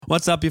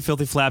What's up, you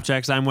filthy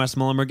flapjacks? I'm Wes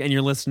Mullenberg, and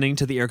you're listening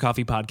to the Air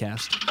Coffee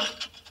Podcast.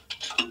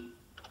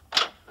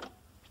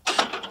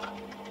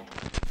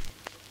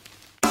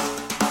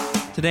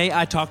 Today,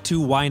 I talked to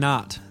Why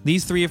Not.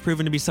 These three have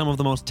proven to be some of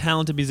the most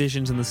talented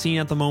musicians in the scene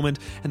at the moment,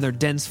 and their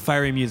dense,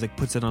 fiery music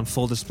puts it on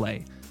full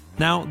display.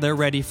 Now, they're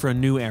ready for a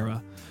new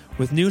era.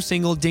 With new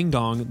single Ding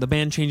Dong, the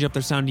band changed up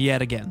their sound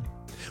yet again.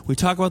 We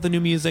talk about the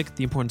new music,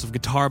 the importance of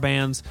guitar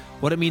bands,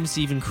 what it means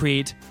to even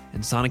create,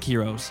 and Sonic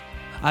Heroes.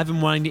 I've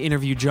been wanting to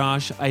interview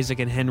Josh, Isaac,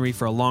 and Henry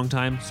for a long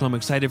time, so I'm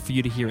excited for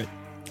you to hear it.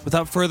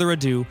 Without further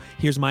ado,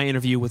 here's my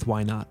interview with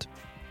Why Not.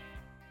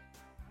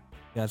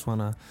 You guys want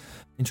to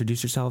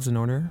introduce yourselves in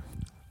order?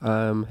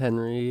 I'm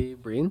Henry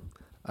Breen.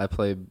 I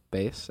play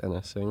bass and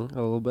I sing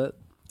a little bit.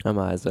 I'm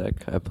Isaac.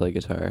 I play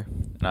guitar.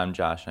 And I'm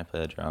Josh, and I play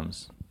the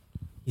drums.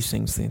 He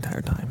sings the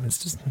entire time.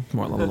 It's just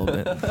more a little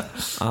bit. Yeah,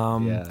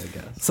 I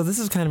guess. So this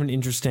is kind of an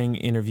interesting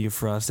interview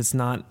for us. It's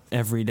not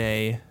every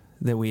day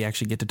that we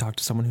actually get to talk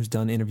to someone who's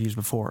done interviews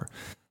before.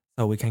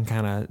 So we can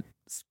kind of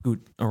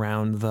scoot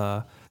around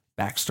the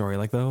backstory,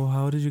 like, oh,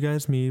 how did you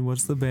guys meet?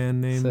 What's the band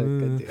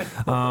name?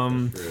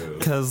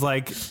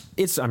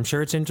 Because I'm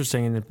sure it's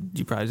interesting, and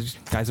you guys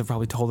have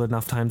probably told it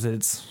enough times that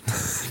it's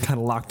kind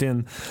of locked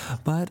in.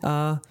 But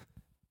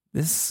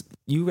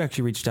you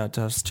actually reached out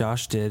to us,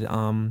 Josh did,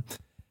 and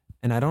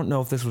I don't know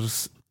if this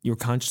was you were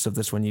conscious of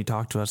this when you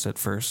talked to us at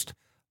first,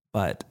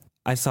 but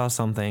I saw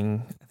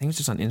something, I think it's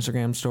just on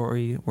Instagram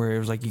story, where it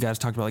was like you guys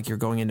talked about like you're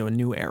going into a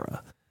new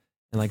era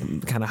and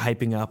like kind of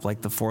hyping up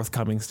like the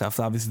forthcoming stuff.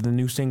 So obviously the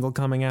new single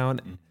coming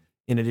out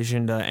in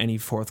addition to any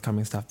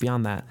forthcoming stuff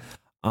beyond that.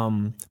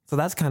 So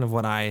that's kind of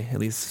what I at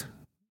least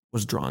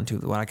was drawn to,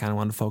 what I kind of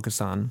wanted to focus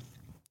on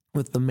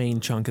with the main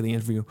chunk of the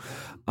interview.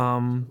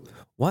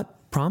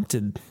 What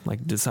prompted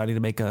like deciding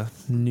to make a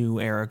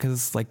new era?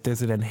 Because like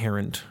there's an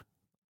inherent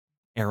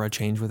era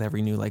change with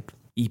every new like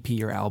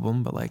EP or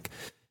album, but like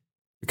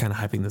you're kind of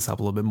hyping this up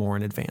a little bit more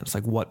in advance.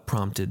 Like what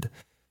prompted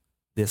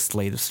this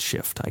latest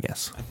shift, I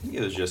guess? I think it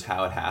was just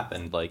how it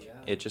happened.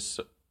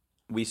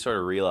 We sort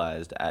of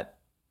realized at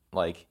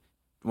like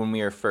when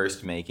we were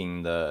first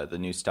making the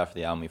new stuff for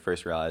the album, we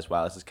first realized,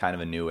 wow, this is kind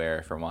of a new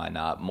era for Why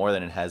Not, more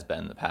than it has been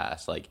in the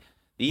past. Like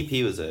the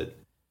EP was a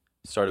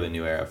sort of a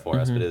new era for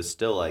us, but it was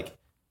still like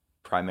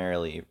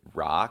primarily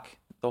rock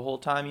the whole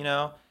time, you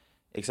know,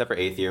 except for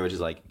Eighth Year, which is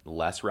like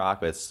less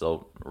rock, but it's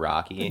still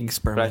rocky.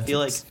 But I feel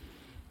like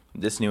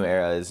this new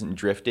era is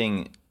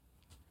drifting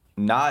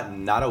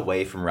not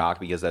away from rock,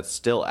 because that's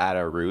still at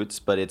our roots,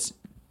 but it's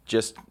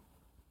just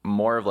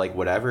more of like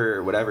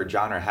whatever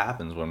genre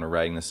happens when we're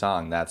writing the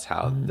song, that's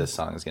how this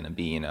song is going to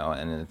be, you know.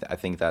 And I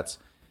think that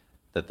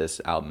this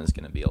album is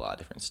going to be a lot of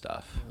different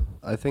stuff.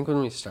 I think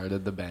when we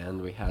started the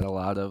band, we had a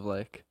lot of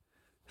like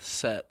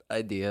set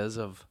ideas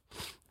of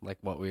like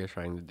what we were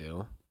trying to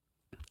do,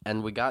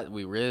 and we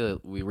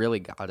really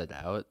got it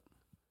out,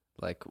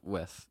 like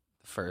with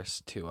the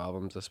first two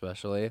albums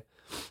especially.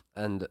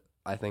 And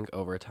I think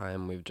over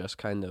time we've just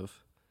kind of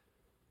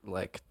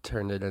like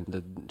turned it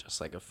into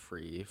just like a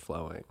free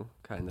flowing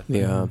kind of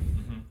thing. Yeah.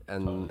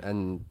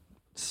 And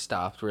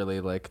stopped really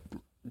like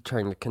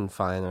trying to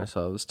confine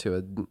ourselves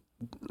to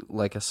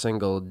a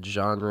single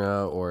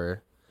genre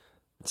or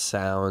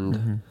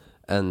sound.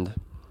 And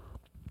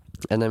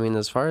I mean,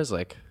 as far as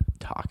like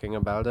talking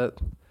about it,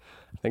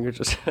 I think we're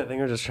just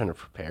trying to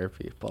prepare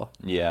people.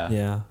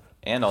 Yeah.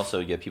 And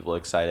also get people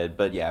excited,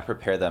 but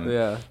prepare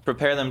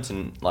them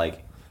to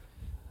like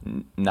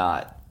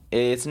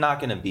it's not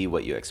going to be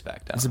what you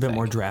expect. It's a bit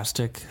more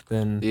drastic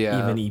than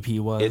even EP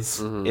was.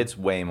 It's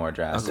way more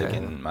drastic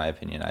in my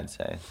opinion, I'd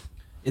say.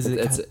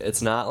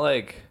 It's not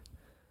like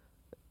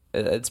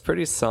it's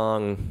pretty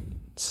song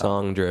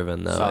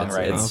driven though.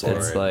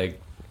 It's like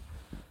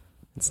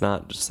it's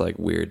not just like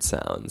weird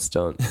sounds.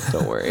 Don't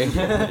worry.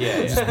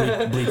 Just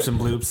bleeps and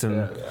bloops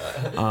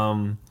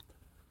and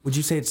would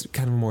you say it's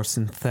kind of a more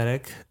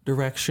synthetic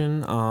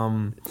direction? There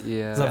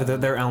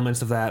are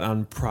elements of that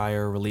on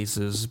prior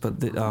releases,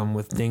 but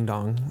with Ding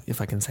Dong, if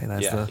I can say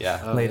that's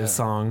the latest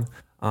song,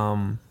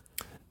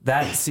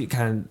 that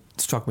kind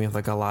of struck me with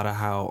like a lot of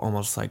how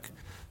almost like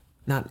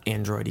not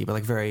androidy, but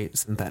like very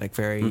synthetic,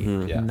 very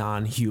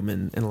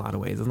non-human in a lot of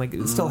ways, and like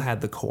it still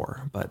had the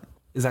core, but.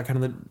 Is that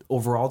kind of the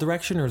overall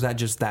direction, or is that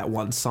just that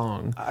one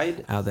song?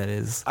 How that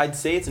is? I'd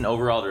say it's an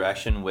overall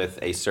direction with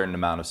a certain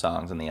amount of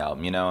songs on the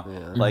album, you know?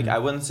 Yeah. Like, I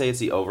wouldn't say it's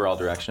the overall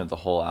direction of the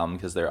whole album,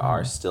 because there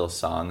are still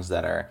songs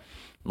that are,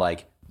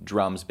 like,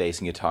 drums, bass,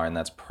 and guitar, and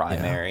that's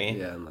primary.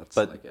 Yeah, and that's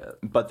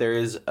but there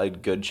is a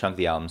good chunk of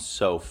the album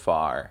so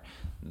far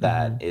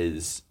that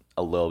is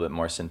a little bit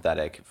more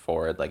synthetic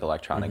for, like,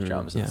 electronic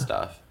drums and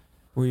stuff.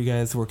 Were you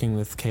guys working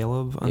with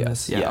Caleb on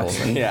this? Yeah.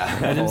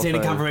 I didn't see any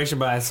confirmation,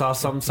 but I saw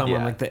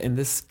someone like that in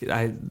this.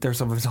 There's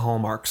some of his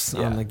hallmarks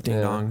on like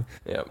Ding Dong.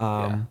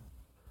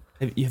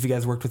 Have you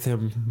guys worked with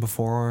him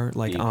before?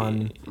 Like EP.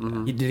 On?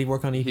 Did he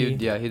work on EP? He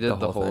did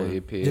the whole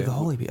EP. He did the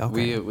whole EP.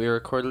 Okay. We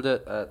recorded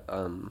it at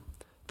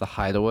the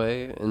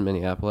Hideaway in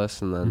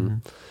Minneapolis,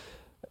 and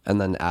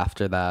then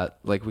after that,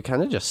 like we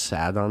kind of just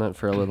sat on it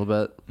for a little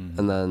bit,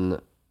 and then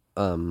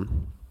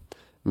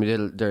We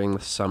did it during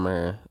the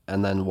summer,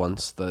 and then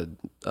once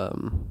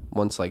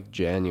like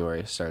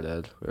January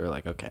started, we were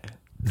like, okay,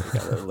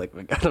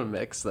 we gotta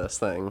mix this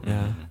thing.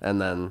 Yeah.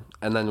 And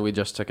then we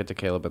just took it to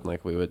Caleb, and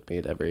like we would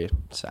meet every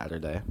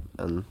Saturday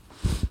and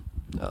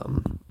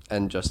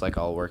just like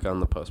all work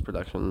on the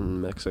post-production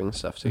mixing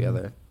stuff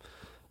together.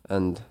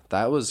 And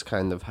that was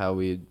kind of how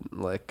we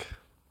like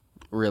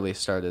really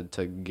started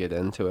to get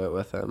into it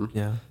with him.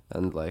 Yeah.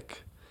 And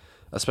like,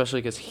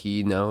 especially because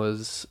he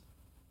knows,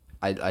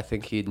 I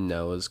think he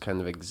knows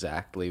kind of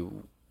exactly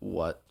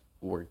what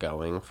we're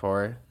going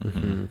for.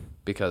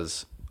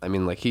 Because I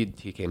mean, like he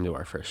came to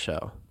our first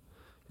show.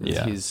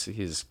 Yeah. He's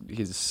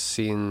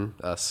seen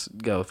us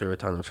go through a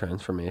ton of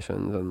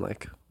transformations and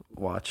like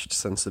watched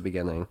since the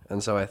beginning.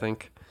 And so I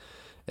think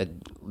it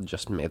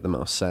just made the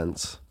most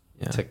sense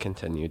to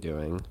continue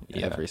doing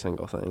every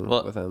single thing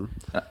with him.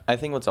 I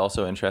think what's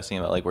also interesting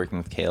about like working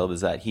with Caleb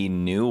is that he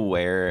knew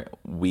what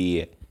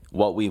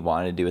we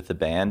wanted to do with the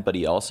band, but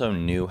he also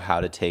knew how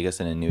to take us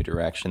in a new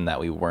direction that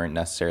we weren't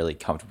necessarily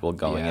comfortable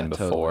going in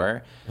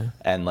before,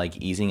 and like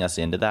easing us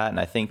into that. And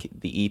I think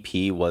the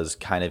EP was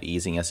kind of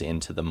easing us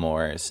into the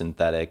more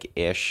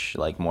synthetic-ish,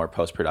 like more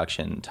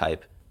post-production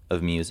type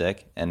of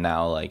music. And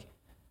now like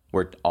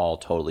we're all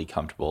totally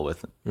comfortable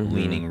with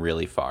leaning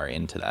really far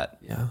into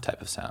that type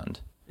of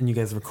sound. And you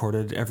guys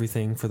recorded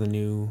everything for the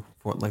new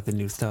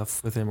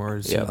stuff with him, or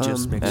is he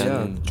just mixing?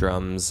 And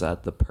drums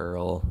at the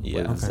Pearl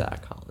with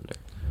Zach Hollander.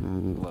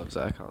 Love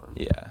Zach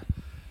Holland.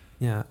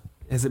 Yeah.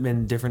 Has it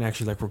been different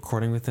actually like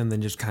recording with him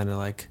than just kind of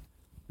like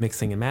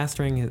mixing and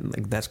mastering? And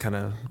like that's kind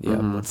of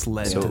what's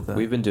led to the...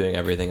 We've been doing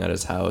everything at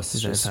his house.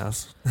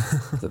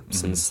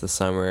 Since the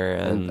summer,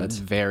 and that's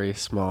a very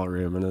small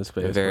room in his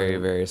basement. A very,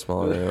 very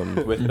small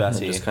room. With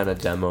Bessie. Just kind of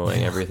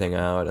demoing everything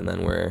out, and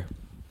then we're,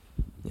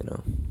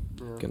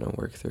 gonna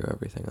work through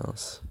everything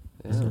else.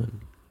 Yeah.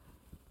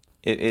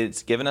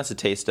 It's given us a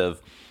taste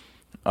of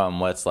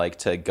what it's like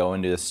to go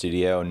into the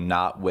studio,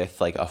 not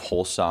with like a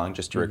whole song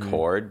just to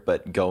record,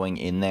 but going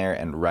in there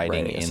and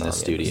writing in the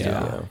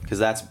studio. Because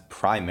that's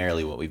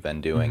primarily what we've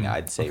been doing,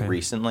 I'd say,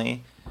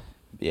 recently.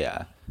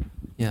 Yeah.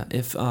 Yeah.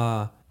 If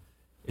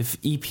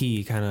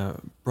EP kind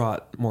of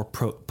brought more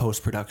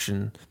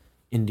post-production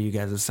into you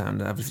guys'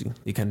 sound, obviously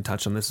you kind of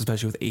touched on this,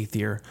 especially with Eighth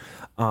Year.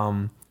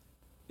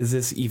 Is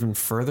this even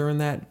further in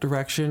that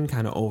direction,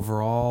 kind of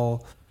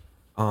overall?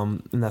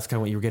 And that's kind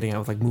of what you were getting at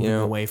with like moving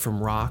away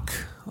from rock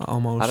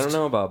almost. I don't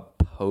know about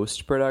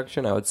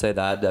post-production. I would say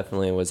that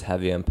definitely was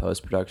heavy on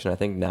post-production. I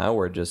think now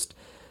we're just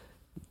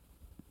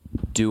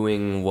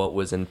doing what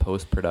was in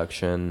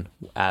post-production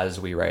as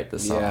we write the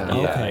song. Yeah.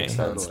 If that makes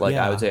sense. Like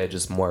I would say it's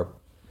just more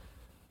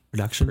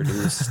production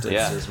produced.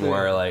 It's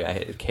more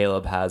like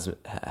Caleb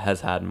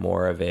has had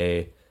more of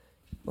a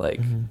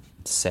like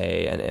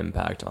say and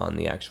impact on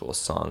the actual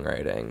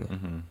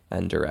songwriting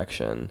and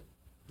direction.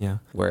 Yeah.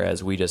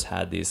 Whereas we just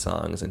had these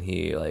songs, and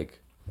he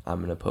like,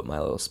 I'm gonna put my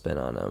little spin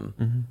on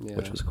them,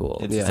 which was cool.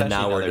 And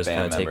now we're just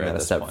kind of taking that a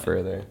step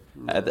further.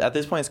 At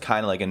this point, it's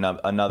kind of like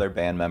another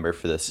band member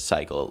for this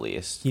cycle, at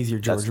least. He's your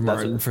George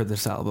Martin for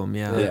this album.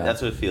 Yeah.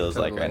 That's what it feels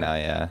like right now.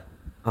 Yeah.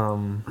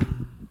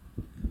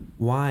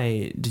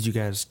 Why did you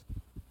guys?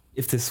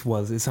 It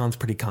sounds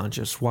pretty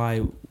conscious.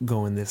 Why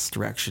go in this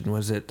direction?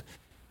 Was it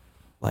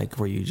like,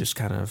 were you just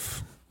kind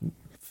of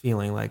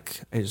feeling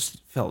like I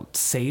just felt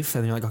safe,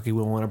 and you're like, okay,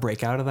 we don't want to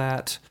break out of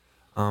that,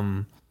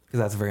 because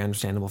that's a very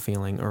understandable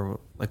feeling? Or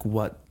like,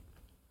 what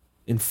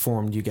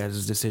informed you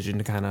guys' decision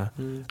to kind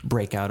of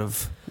break out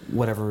of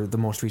whatever the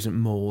most recent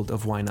mold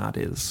of Why Not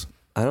is?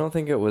 I don't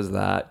think it was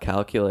that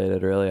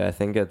calculated, really. I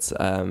think it's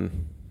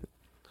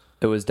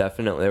it was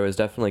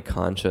definitely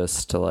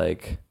conscious to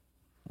like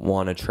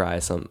want to try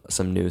some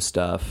new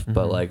stuff,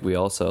 but like we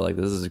also like,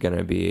 this is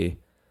gonna be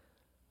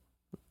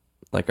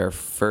like our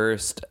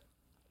first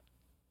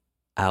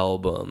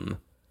album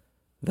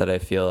that I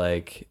feel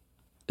like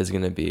is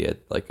going to be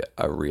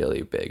a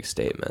really big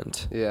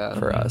statement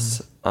for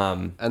us.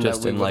 And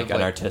just in like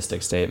an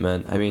artistic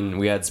statement. I mean,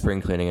 we had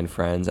Spring Cleaning and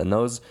Friends, and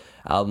those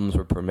albums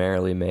were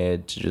primarily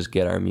made to just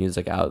get our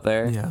music out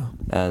there. Yeah.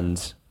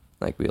 And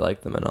like we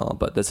like them and all,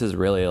 but this is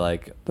really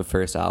like the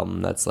first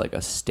album that's like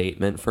a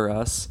statement for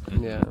us.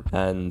 Yeah.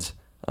 And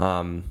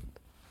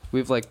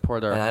we've like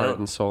poured our heart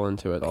and soul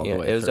into it all the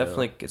way it's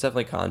through.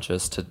 definitely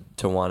conscious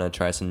to want to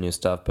try some new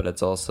stuff, but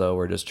it's also,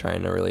 we're just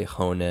trying to really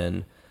hone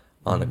in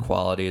on the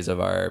qualities of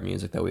our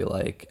music that we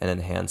like and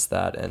enhance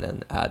that, and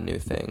then add new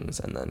things,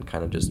 and then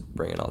kind of just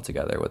bring it all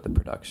together with the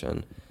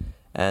production.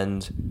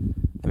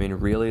 And I mean,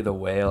 really the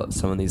way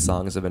some of these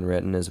songs have been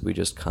written is we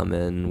just come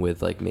in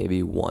with like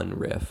maybe one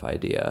riff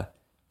idea,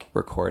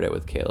 record it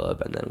with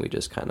Caleb, and then we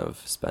just kind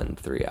of spend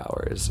 3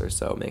 hours or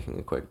so making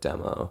a quick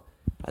demo,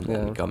 and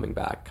then coming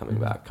back.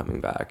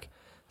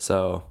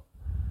 So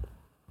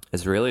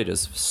it's really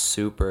just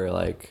super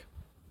like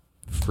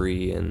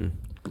free, and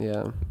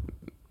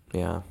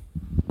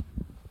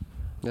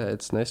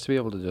it's nice to be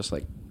able to just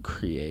like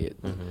create,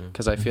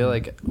 because I feel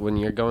like when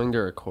you're going to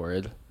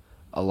record,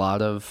 a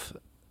lot of,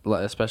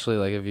 especially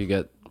like if you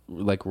get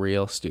like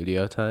real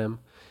studio time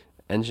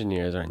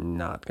engineers are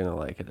not gonna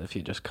like it if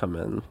you just come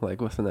in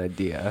like with an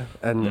idea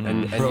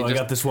and Bro, you I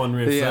got this one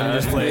riff. yeah, So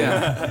just play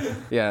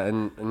yeah,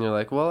 and you're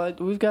like, well,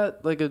 we've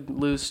got like a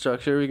loose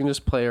structure. We can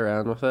just play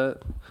around with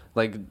it.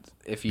 Like,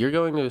 if you're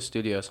going to a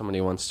studio, somebody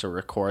wants to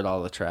record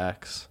all the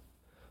tracks,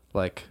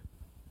 like,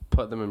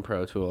 put them in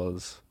Pro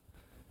Tools,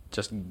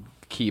 just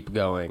keep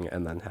going,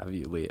 and then have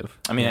you leave.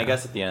 I mean, I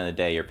guess at the end of the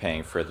day, you're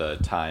paying for the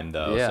time,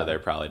 though, Yeah. so they're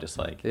probably just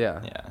like,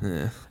 Yeah.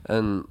 Yeah.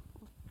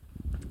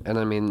 And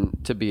I mean,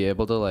 to be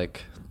able to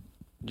like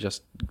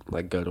just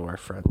like go to our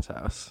friend's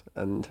house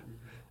and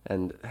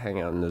hang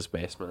out in his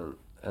basement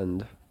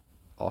and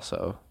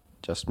also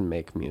just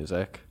make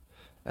music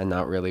and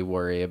not really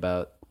worry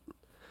about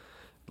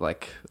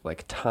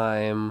like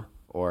time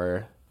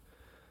or,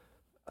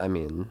 I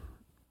mean,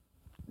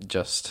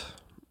 just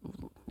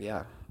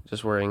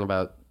worrying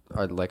about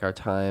our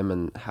time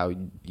and how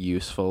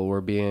useful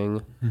we're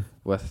being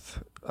with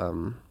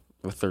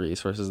the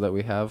resources that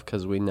we have,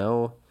 because we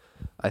know,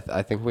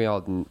 I think we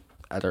all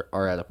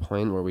are at a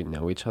point where we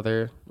know each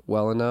other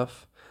well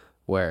enough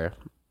where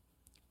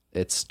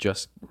it's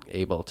just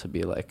able to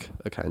be like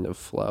a kind of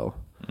flow.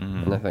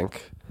 And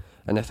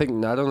I think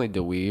not only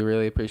do we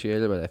really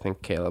appreciate it, but I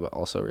think Caleb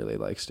also really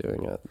likes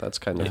doing it. That's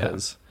kind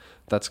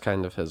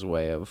of his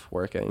way of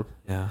working.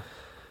 Yeah.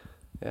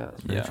 Yeah.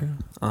 Yeah.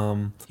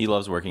 True. He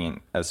loves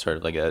working as sort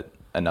of like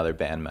another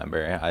band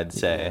member, I'd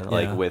say. Yeah.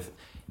 Like Yeah. with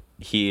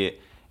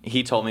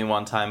he told me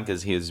one time,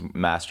 because he was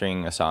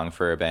mastering a song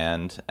for a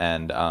band,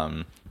 and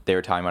they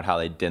were talking about how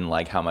they didn't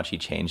like how much he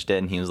changed it,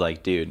 and he was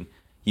like, dude,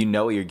 you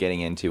know what you're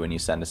getting into when you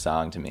send a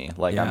song to me.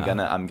 Like, Yeah.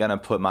 I'm gonna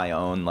put my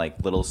own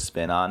like little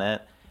spin on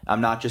it. I'm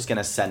not just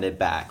gonna send it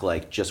back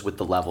like just with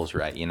the levels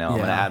right, you know. I'm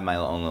gonna Yeah. add my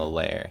own little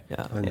layer.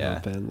 Yeah. I know Yeah. a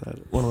band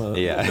that. One of the,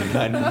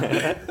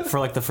 Yeah. for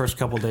like the first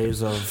couple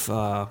days of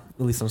at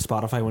least on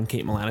Spotify when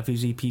Kate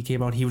Malanoffy's EP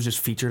came out, he was just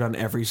featured on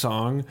every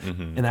song,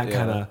 and that Yeah.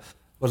 kind of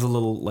was a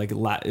little like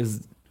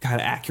is kind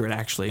of accurate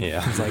actually.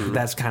 Yeah. It's like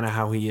that's kind of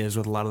how he is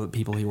with a lot of the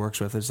people he works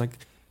with. It's like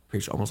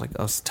pretty almost like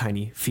us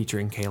tiny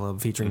featuring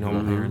Caleb, featuring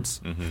Normal Parents,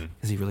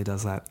 because he really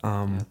does that.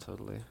 Yeah,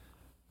 totally.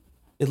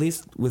 At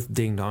least with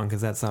Ding Dong, because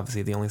that's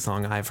obviously the only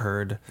song I've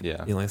heard.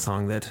 Yeah. The only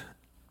song that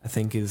I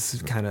think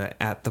is kind of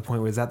at the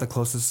point where is that the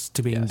closest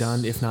to being Yes.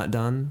 done, if not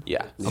done.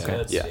 Yeah. Okay.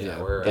 It's- Yeah.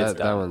 we're It's That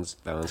done.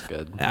 one's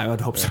good. I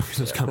would hope so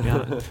because it's coming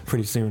out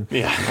pretty soon.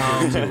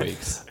 Yeah. 2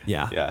 weeks.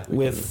 Yeah. Yeah.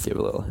 With Give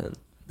a little hint.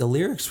 the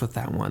lyrics with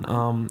that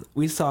one,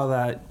 we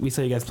saw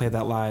you guys played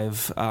that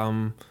live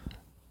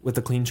with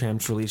the Clean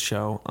Tramps release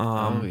show.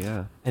 Oh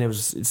yeah. And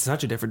it's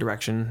such a different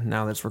direction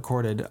now that it's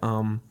recorded.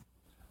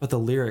 But the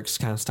lyrics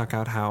kind of stuck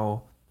out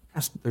how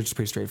they're just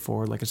pretty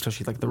straightforward. Like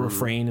especially like the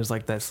refrain is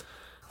like this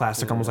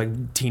classic, almost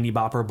like teeny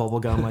bopper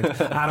bubblegum.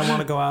 Like I don't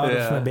want to go out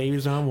if my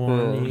baby's not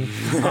warm.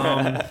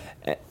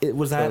 It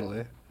was that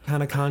Totally.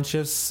 kind of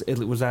conscious. It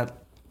was that.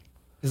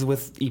 Because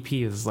with EP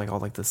is like all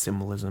like the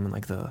symbolism and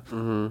like the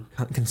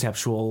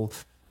conceptual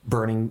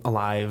burning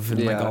alive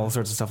and like Yeah. all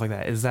sorts of stuff like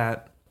that. Is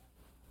that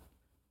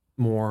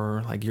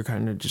more like you're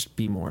kind of just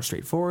be more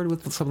straightforward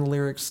with some of the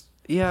lyrics?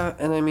 Yeah,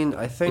 and I mean,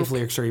 I think If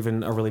lyrics are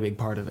even a really big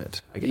part of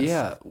it, I guess.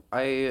 yeah,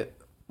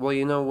 well,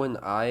 you know, when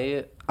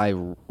I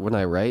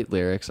write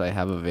lyrics, I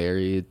have a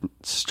very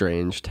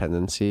strange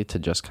tendency to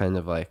just kind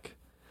of like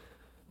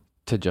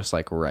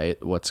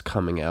write what's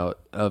coming out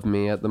of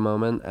me at the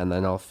moment, and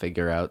then I'll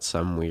figure out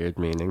some weird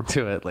meaning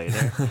to it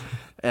later.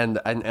 and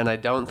I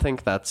don't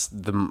think that's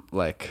the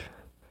like.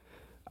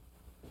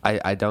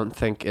 I don't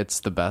think it's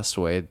the best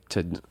way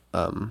to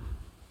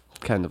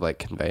kind of like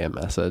convey a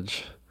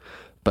message,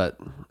 but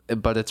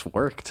it's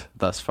worked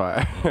thus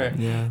far.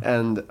 Yeah.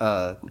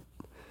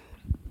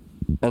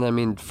 And I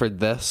mean, for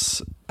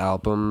this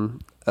album,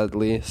 at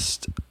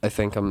least, I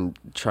think I'm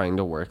trying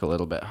to work a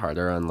little bit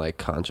harder on like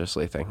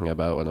consciously thinking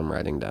about what I'm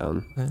writing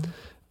down. Okay.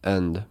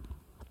 And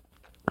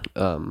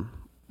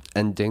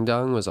Ding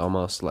Dong was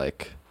almost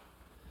like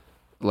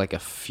a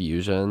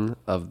fusion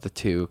of the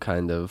two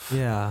kind of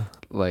Yeah.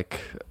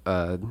 like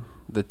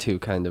the two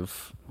kind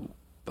of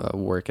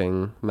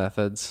working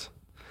methods.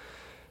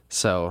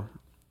 So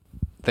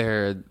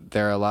there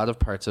are a lot of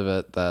parts of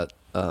it that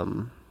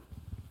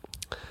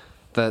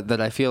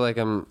that I feel like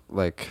I'm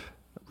like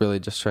really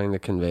just trying to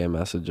convey a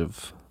message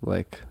of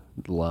like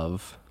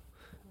love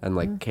and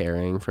like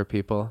caring for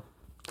people,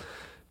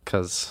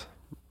 because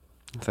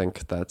I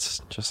think that's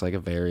just like a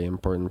very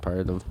important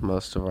part of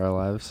most of our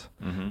lives.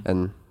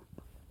 And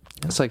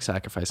it's like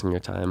sacrificing your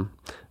time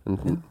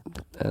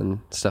and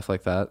stuff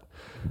like that.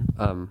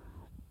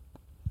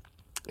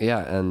 Yeah,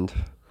 and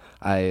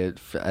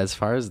as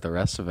far as the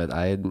rest of it,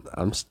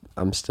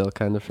 I'm still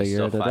kind of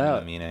figuring Still it finding out.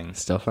 the meaning.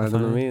 Still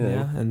finding the meaning.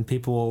 Yeah, and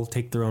people will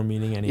take their own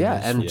meaning anyways.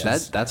 Yeah, and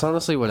Yes. that's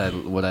honestly what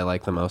I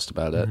like the most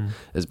about it,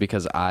 is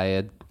because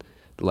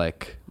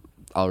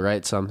I'll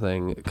write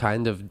something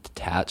kind of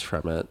detached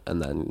from it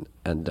and then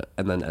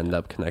end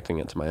up connecting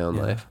it to my own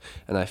Yeah. life,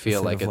 and I feel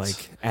Instead like of,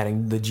 it's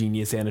adding the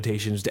genius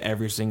annotations to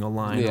every single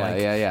line. Yeah,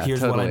 like, yeah,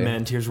 Here's what I totally.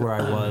 meant. Here's where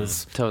I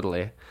was.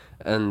 totally,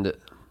 and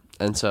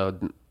so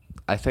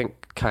I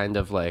think kind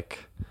of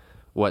like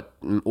what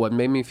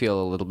made me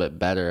feel a little bit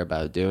better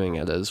about doing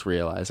it is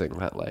realizing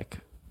that like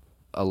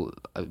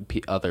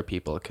other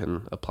people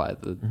can apply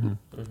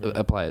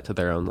apply it to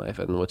their own life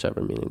in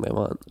whichever meaning they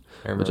want,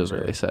 which is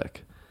really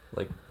sick.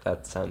 Like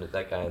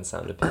that guy in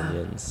Sound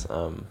Opinions,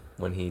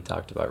 when he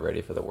talked about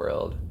Ready for the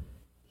World,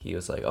 he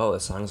was like, "Oh, the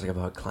song's like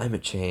about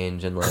climate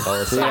change and like all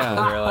this stuff."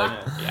 And we were like,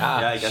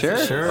 "Yeah, I guess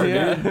sure, Sure,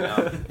 yeah. dude.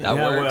 that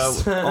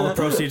works." Well, all the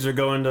proceeds are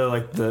going to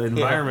like the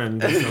environment.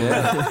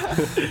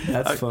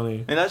 That's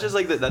funny. And that's just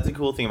like that's the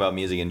cool thing about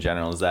music in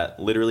general is that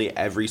literally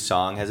every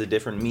song has a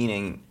different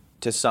meaning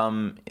to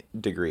some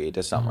degree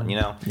to someone, you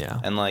know? Yeah.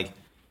 And like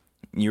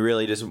you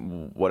really just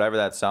whatever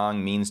that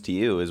song means to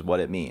you is what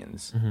it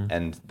means.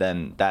 And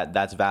then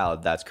that's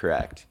valid, that's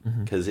correct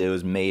because it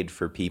was made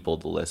for people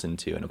to listen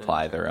to and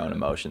apply their own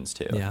emotions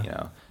to, Yeah. you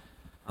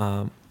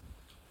know.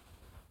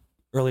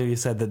 Earlier you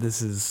said that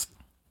this is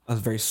a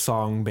very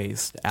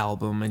song-based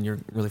album and you're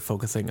really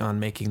focusing on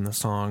making the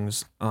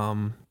songs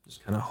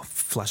just kind of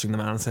fleshing them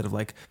out instead of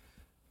like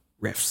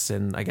riffs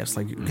and I guess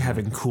like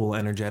having cool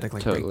energetic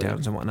like Totally.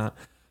 breakdowns and whatnot.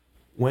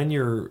 When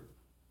you're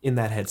in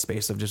that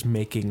headspace of just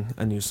making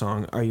a new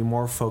song, are you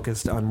more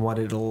focused on what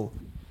it'll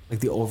like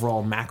the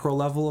overall macro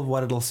level of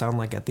what it'll sound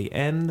like at the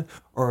end,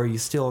 or are you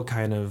still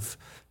kind of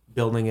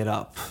building it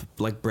up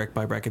like brick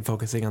by brick and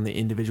focusing on the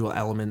individual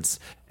elements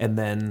and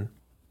then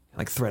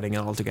like threading it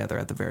all together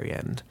at the very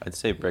end? I'd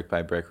say brick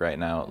by brick right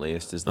now at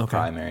least is the Okay.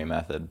 primary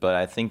method, but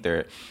I think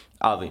there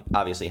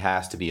obviously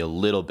has to be a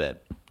little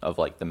bit of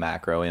like the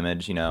macro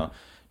image, you know,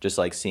 just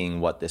like seeing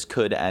what this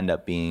could end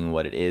up being,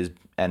 what it is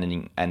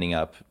ending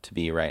up to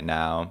be right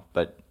now.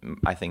 But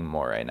I think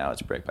more right now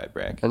it's brick by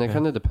brick. And it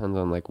kind of depends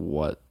on like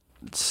what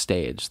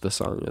stage the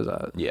song is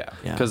at. Yeah.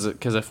 Yeah.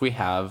 Because if we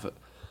have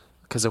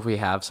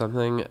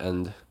something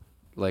and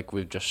like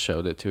we've just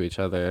showed it to each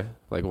other,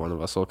 like one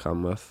of us will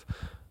come with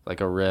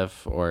like a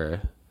riff or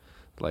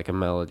like a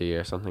melody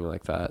or something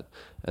like that,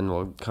 and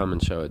we'll come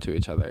and show it to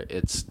each other.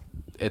 It's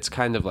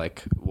kind of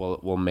like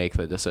we'll make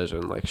the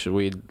decision, like should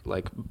we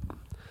like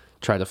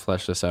try to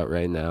flesh this out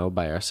right now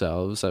by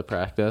ourselves at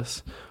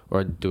practice,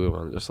 or do we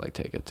want to just like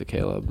take it to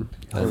Caleb?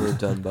 And we've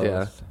done both.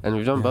 Yeah, and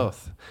we've done Yeah.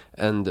 both,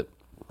 and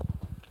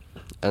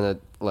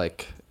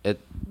it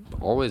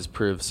always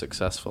proves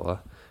successful.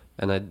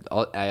 And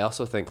I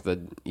also think that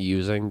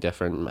using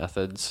different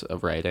methods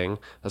of writing,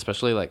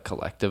 especially like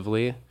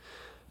collectively,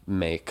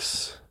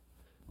 makes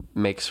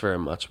for a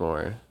much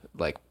more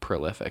like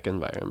prolific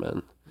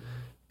environment.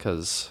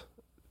 Because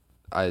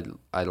I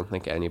don't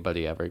think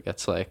anybody ever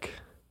gets like,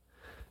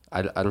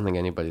 I don't think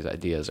anybody's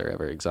ideas are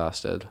ever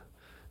exhausted,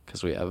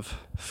 because we have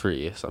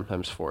 3,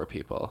 sometimes 4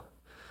 people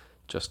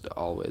just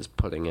always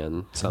putting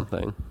in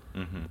something.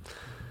 Mm-hmm.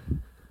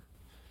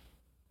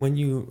 When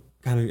you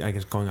kind of, I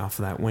guess going off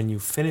of that, when you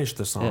finish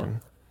the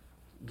song,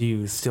 do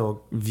you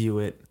still view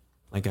it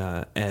like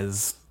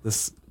as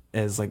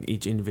like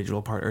each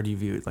individual part, or do you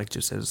view it like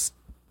just as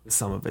the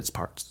sum of its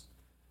parts?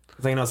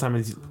 Because I know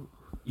sometimes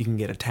you can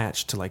get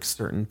attached to like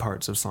certain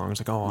parts of songs,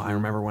 like, oh, I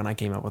remember when I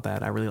came up with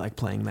that, I really like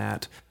playing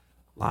that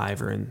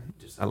live, or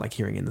I like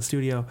hearing it in the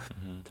studio.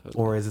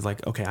 Or is it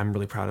like, okay, I'm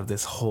really proud of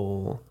this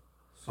whole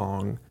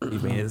song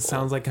you've made? It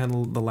sounds like kind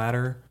of the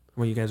latter,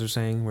 what you guys are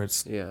saying, where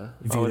it's Yeah.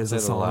 you I view it would as say a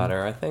the song.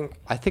 latter. I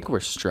think We're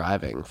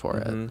striving for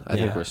it. I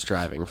think Yeah. we're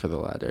striving for the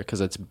latter,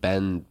 because it's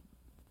been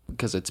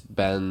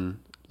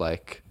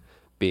like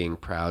being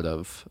proud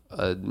of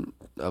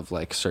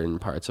like certain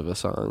parts of a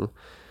song,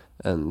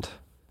 and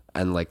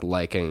like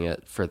liking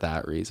it for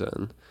that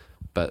reason.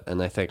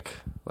 And I think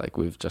like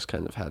we've just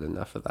kind of had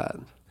enough of that,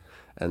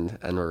 and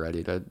we're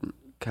ready to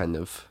kind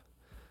of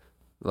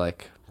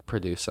like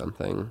produce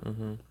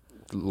something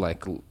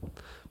like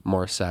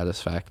more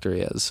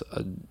satisfactory as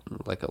on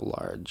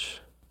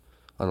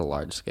a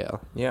large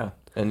scale. Yeah,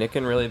 and it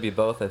can really be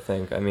both, I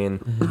think. I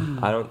mean,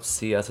 I don't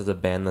see us as a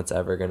band that's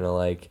ever going to,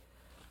 like,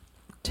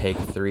 take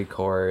 3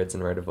 chords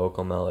and write a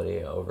vocal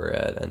melody over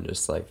it and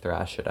just, like,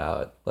 thrash it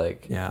out.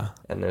 Like, Yeah.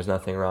 and there's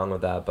nothing wrong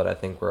with that, but I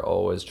think we're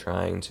always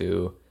trying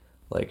to,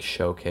 like,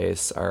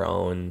 showcase our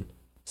own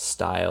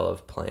style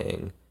of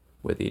playing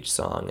with each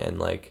song, and,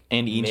 like...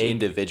 And each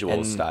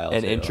individual style,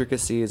 And too.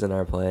 intricacies in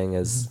our playing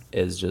is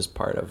just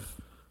part of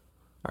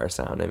our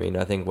sound. I mean,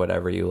 I think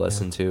whatever you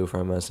listen to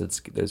from us,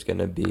 there's going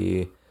to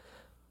be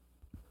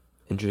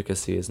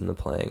intricacies in the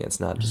playing. It's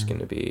not just going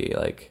to be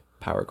like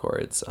power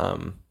chords. I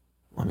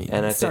mean,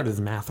 and it started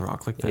as math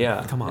rock, like that.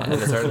 Yeah, Come on. and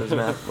it started as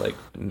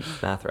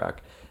math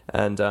rock,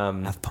 and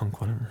math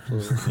punk, whatever.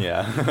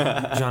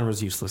 Yeah.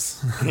 Genre's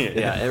useless.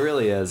 yeah, it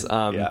really is.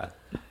 Yeah.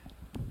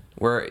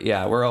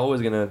 We're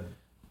always gonna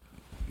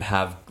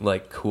have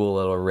like cool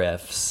little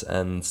riffs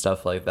and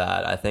stuff like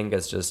that. I think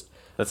it's just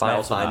That's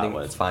also not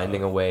what it's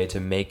finding a way to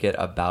make it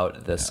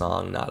about the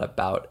song, not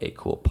about a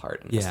cool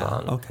part in the Yeah,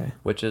 song. okay.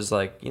 Which is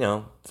like, you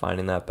know,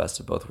 finding that best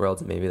of both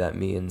worlds. Maybe that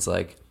means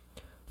like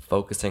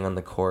focusing on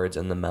the chords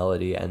and the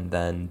melody and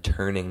then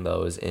turning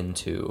those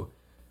into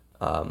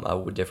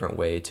a different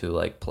way to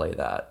like play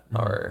that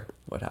or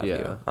what have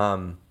you.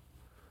 And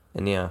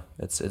yeah,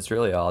 it's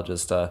really all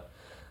just I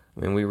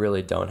mean, we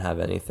really don't have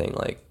anything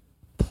like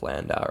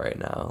planned out right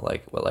now.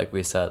 Like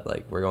we said,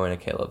 like we're going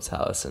to Caleb's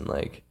house, and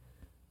like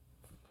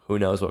who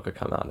knows what could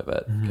come out of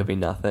it. Mm-hmm. Could be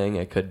nothing.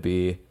 It could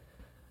be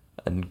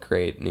a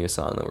great new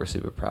song that we're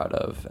super proud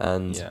of.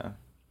 And Yeah.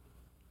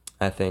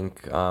 I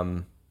think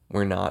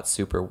we're not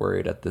super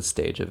worried at this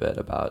stage of it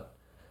about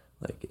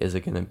like, is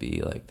it going to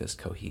be like this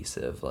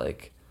cohesive,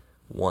 like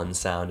one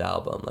sound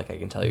album? Like I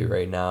can tell you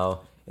right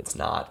now, it's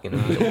not going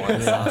to be a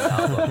one sound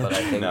album, but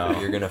I think No.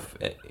 you're going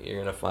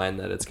to find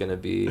that it's going to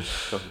be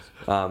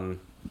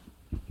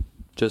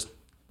just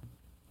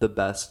the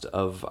best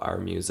of our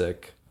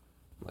music,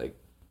 like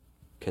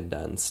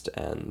condensed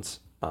and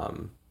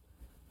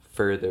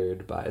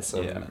furthered by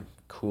some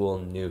cool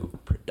new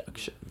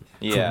production.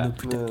 Yeah.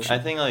 Cool. I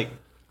think like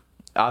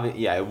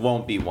it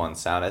won't be one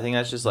sound. I think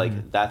that's just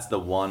like that's the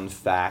one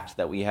fact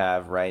that we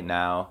have right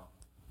now.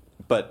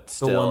 But The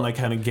still, one like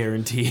kind of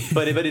guarantee.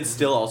 but it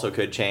still also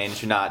could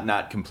change.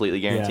 Not completely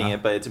guaranteeing Yeah.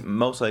 it, but it's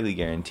most likely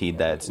guaranteed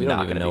that it's We not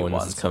don't going even to know be when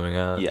one. this is coming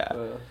out. Yeah,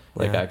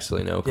 Like Yeah.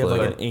 actually no You clue. have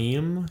like an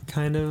aim,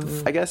 kind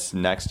of. I guess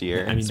next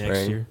year. I mean, next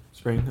Spring. year,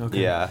 spring.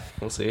 Okay. Yeah,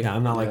 We'll see. Yeah,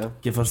 I'm not like Yeah.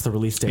 give us the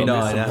release date. No, or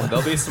I know. something.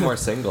 There'll be some more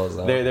singles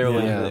though. there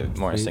will Yeah. be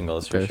more We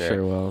singles for sure.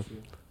 sure will.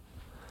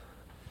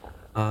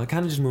 Kind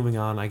of just moving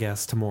on, I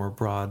guess, to more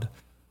broad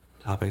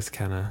topics.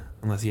 Kind of,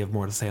 unless you have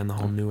more to say on the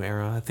whole new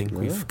era. I think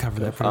we've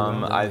covered that pretty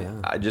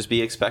well. I just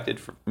be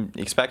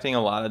expecting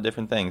a lot of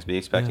different things. Be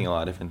expecting a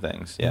lot of different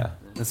things. Yeah.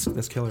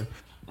 That's killer.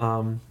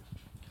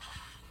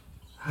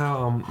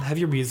 How have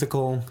your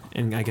musical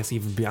and I guess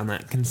even beyond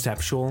that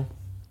conceptual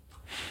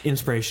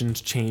inspirations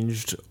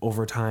changed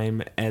over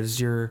time as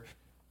your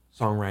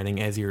songwriting,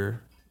 as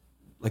your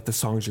like the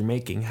songs you're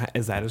making,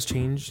 as that has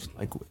changed?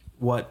 Like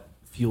what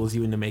fuels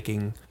you into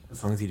making the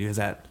songs you do? Is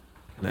that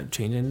kind of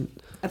changing?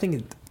 I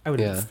think I would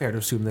Yeah. it's fair to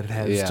assume that it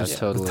has Yeah, just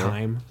totally. with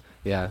time.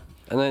 Yeah,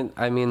 and then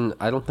I mean,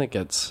 I don't think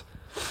it's,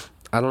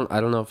 I don't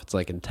know if it's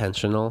like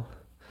intentional.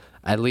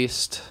 At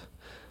least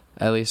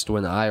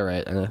when I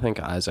write, and I think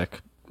Isaac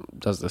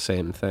does the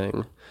same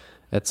thing.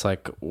 It's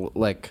like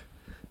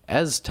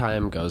as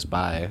time goes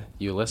by,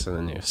 you listen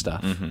to new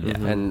stuff,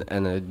 Mhm.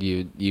 and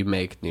you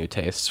make new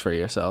tastes for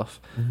yourself.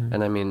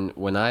 And I mean,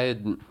 when I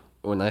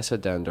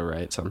sit down to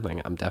write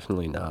something, I'm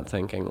definitely not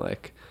thinking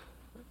like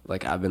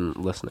I've been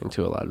listening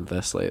to a lot of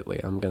this lately.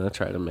 I'm gonna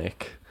try to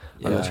make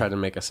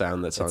a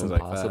sound that It's sounds like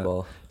that.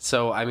 impossible.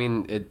 So I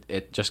mean,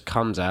 it just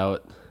comes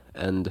out,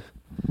 and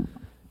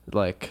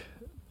like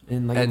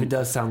And like if And- it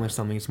does sound like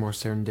something, it's more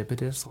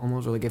serendipitous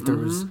almost, or like if there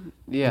was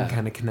yeah,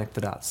 kind of connect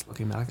the dots,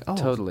 looking back. Like, oh,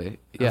 totally.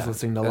 I Yeah, was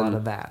listening to a lot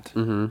of that.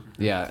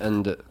 Yeah,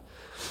 and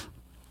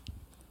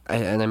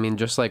I mean,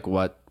 just like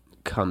what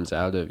comes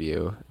out of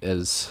you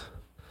is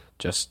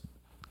just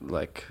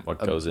like What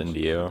goes into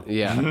you?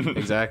 Yeah,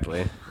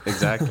 exactly.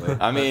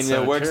 I mean, That's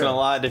so it works in true. a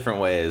lot of different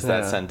ways.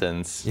 That Yeah.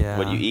 sentence. Yeah.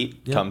 What you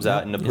eat Yep, comes yep,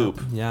 out in a yep.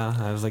 poop. Yeah,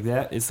 I was like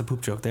that. It's the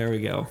poop joke. There we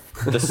go.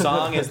 The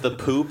song is the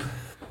poop,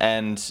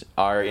 and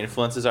our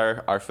influences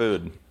are our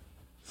food.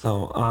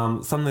 So,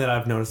 something that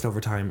I've noticed over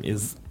time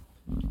is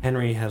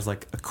Henry has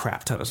like a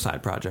crap ton of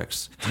side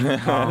projects.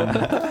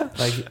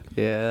 Like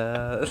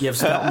Yeah. you have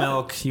Spout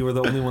Milk. You were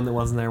the only one that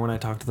wasn't there when I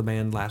talked to the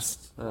band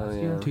last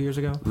year, yeah. 2 years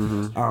ago.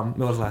 It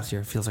was last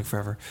year. It feels like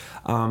forever.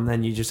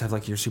 Then you just have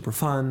like your super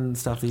fun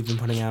stuff that you've been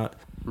putting out.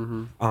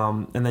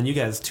 And then you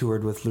guys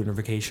toured with Lunar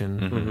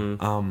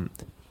Vacation.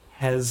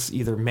 Has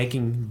either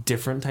making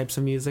different types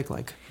of music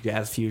like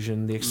jazz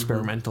fusion, the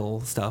experimental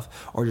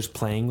stuff, or just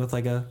playing with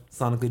like a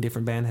sonically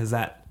different band, has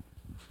that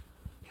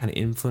kind of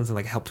influenced and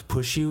like helped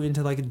push you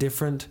into like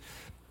different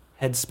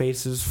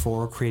headspaces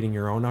for creating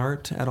your own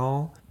art at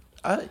all?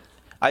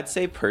 I'd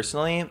say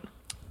personally,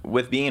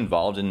 with being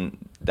involved in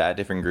that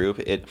different group,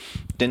 it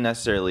didn't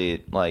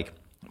necessarily like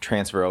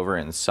transfer over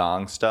in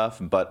song stuff,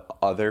 but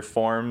other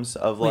forms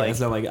of Like, like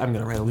so like I'm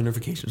gonna write a Lunar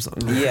Vacation song.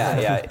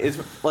 yeah. It's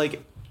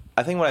like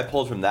I think what I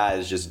pulled from that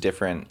is just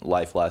different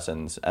life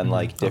lessons and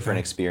like different Okay.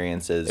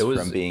 experiences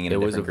from being in a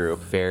different group.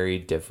 Very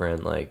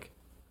different. Like,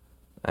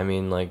 I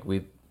mean, like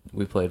we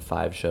played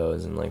 5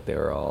 shows and like they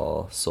were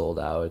all sold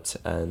out,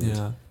 and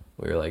Yeah.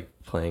 we were like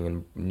playing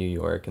in New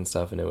York and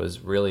stuff, and it was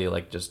really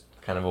like just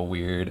kind of a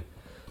weird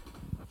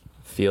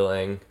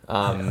feeling.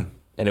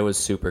 And it was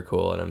super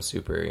cool, and I'm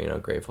super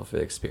grateful for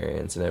the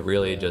experience, and it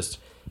really just,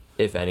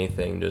 if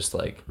anything, just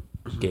like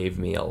gave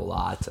me a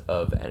lot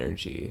of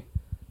energy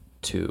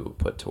to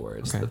put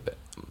towards Okay.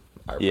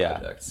 our Yeah.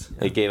 projects.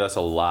 It gave us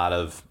a lot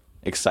of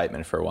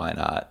excitement for Why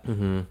Not.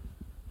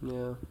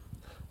 Yeah.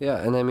 Yeah,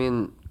 and I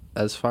mean,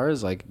 as far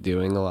as like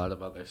doing a lot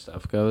of other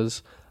stuff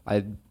goes,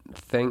 I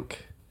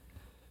think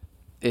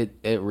it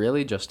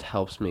really just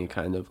helps me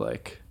kind of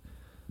like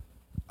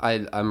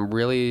I'm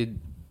really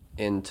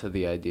into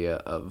the idea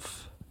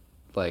of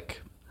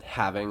like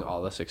having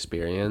all this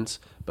experience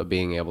but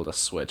being able to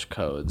switch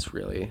codes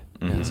really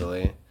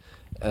easily.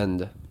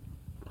 And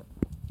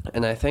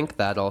I think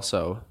that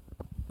also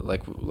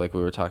like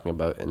we were talking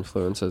about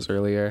influences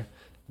earlier,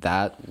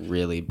 that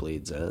really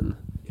bleeds in.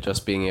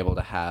 Just being able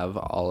to have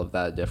all of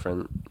that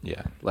different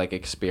Yeah. like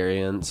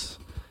experience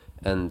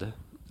and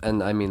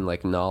I mean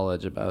like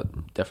knowledge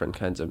about different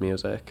kinds of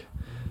music.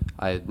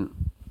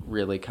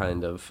 really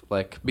kind of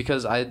like,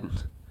 because I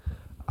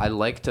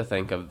like to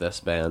think of this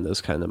band as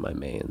kind of my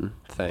main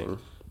thing.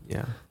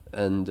 Yeah.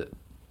 And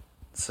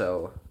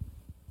so,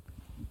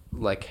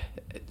 like,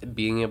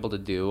 being able to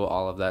do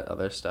all of that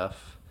other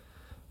stuff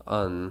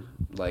on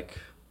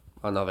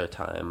other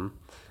time,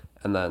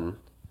 and then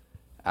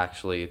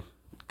actually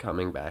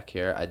coming back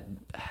here, I'd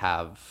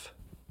have,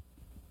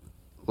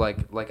 like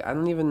I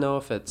don't even know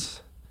if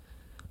it's,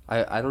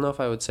 I don't know if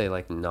I would say,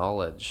 like,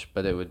 knowledge,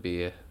 but it would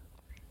be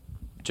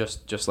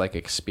just like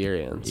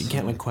experience. You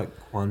can't, like, quite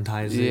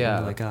quantize it. Yeah.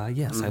 Like,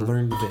 yes, I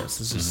learned this.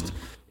 It's just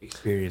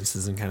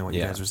experiences and kind of what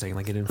you guys were saying.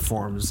 Like, it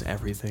informs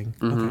everything.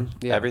 Okay.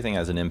 Yeah. Everything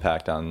has an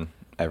impact on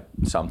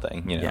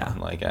something, you know. Yeah.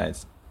 Like,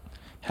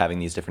 having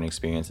these different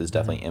experiences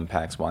definitely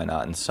impacts Why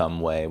Not in some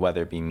way,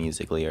 whether it be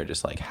musically or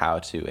just like how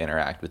to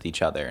interact with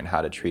each other and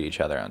how to treat each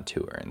other on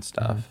tour and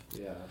stuff.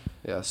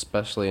 Yeah,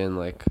 especially in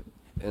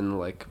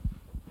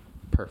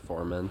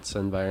performance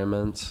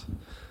environments.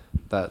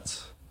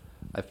 That's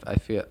I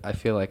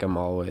feel like I've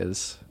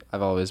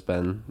always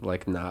been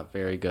like not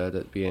very good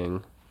at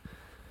being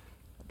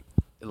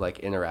like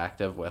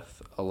interactive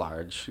with a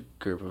large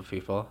group of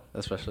people,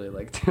 especially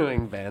like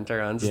doing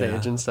banter on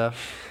stage and stuff.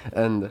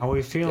 And how are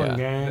we feeling,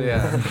 gang?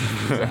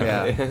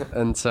 Yeah.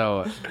 And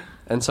so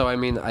I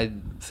mean, I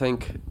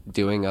think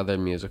doing other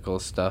musical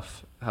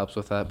stuff helps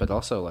with that, but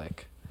also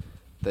like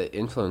the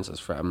influences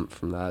from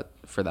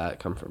that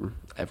come from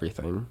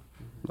everything.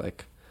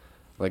 Like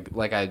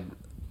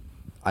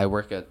I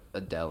work at a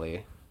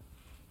deli,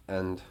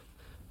 and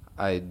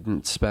I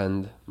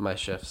spend my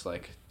shifts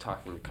like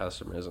talking to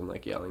customers and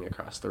like yelling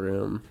across the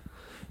room,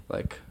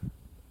 like,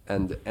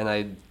 and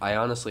I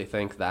honestly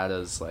think that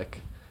has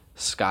like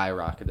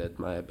skyrocketed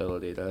my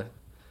ability to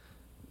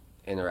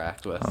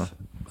interact with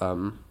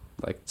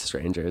like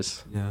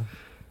strangers. Yeah.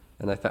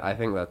 And I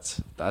think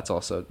that's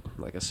also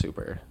like a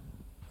super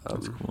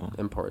cool.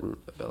 important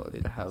ability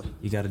to have.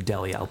 You got a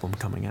deli album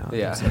coming out.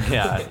 Yeah.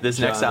 Yeah, this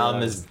next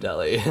album is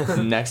Deli.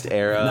 next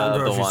era Not of the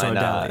grocery Why store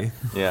Not. deli.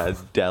 Yeah,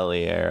 it's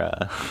deli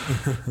era.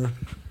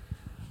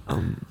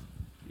 You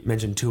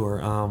mentioned tour.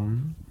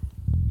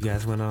 You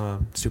guys went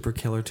on a super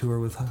killer tour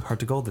with Heart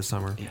to Gold this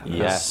summer. Yeah,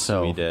 Yes,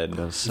 we did.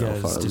 That was You so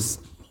guys fun.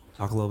 just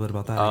talk a little bit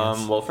about that. I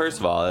guess. Well, first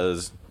of all, it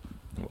was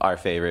our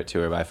favorite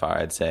tour by far,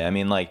 I'd say. I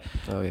mean, like,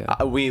 Oh,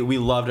 yeah. we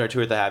loved our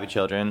tour at the Happy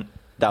Children.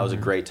 That was a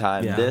great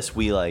time. Yeah. This,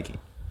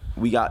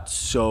 we got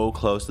so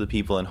close to the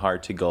people in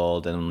Heart to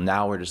Gold, and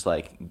now we're just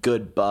like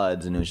good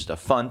buds, and it was just a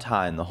fun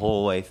time the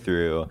whole way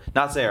through.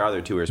 Not to say our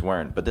other tours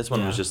weren't, but this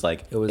one was just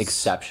like It was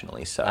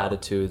exceptionally so.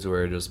 Attitudes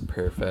were just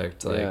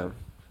perfect. Like,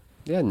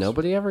 yeah,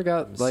 nobody ever it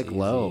got was like easy.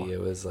 low. It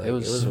was like It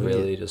was sweet.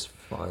 really just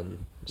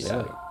fun. Just Yeah.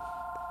 like,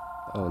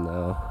 Oh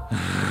no,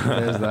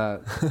 there's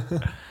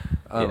that.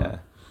 Yeah.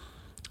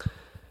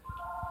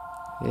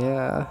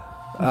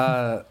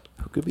 Yeah.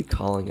 who could be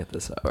calling at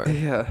this hour?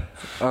 Yeah.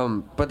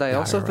 But I The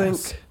also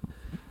IRS.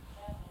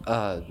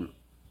 think,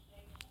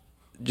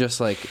 just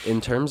like in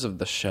terms of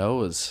the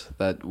shows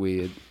that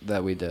we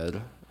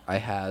did, I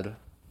had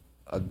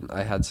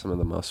some of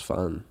the most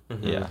fun.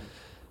 Yeah.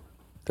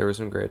 There were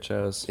some great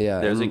shows. Yeah.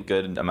 There's a and-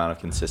 good amount of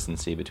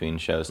consistency between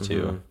shows,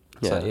 too.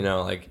 So, Yeah. you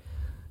know, like,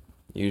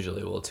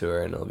 usually we'll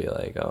tour and it'll be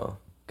like, oh,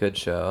 good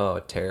show, oh,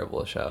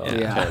 terrible show.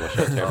 Yeah. Terrible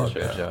show, terrible Oh, show.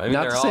 good show. I mean,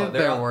 Not they're to say all, that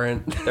they're there all,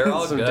 weren't. they're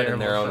all some good in terrible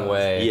their own shows.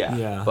 way. Yeah.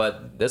 Yeah.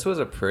 But this was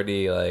a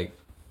pretty, like,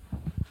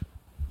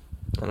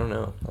 I don't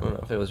know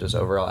if it was just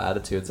overall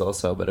attitudes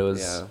also, but it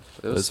was,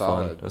 Yeah, it was fun.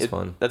 solid. It was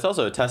fun. That's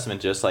also a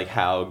testament to just like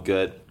how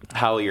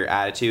your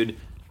attitude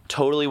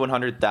totally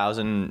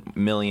 100,000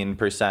 million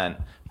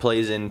 %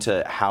 plays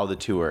into how the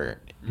tour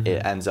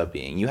it ends up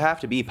being. You have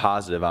to be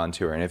positive on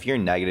tour, and if you're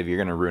negative, you're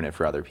going to ruin it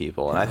for other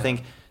people. And I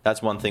think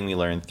that's one thing we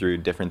learned through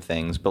different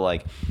things, but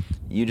like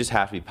you just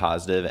have to be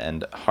positive,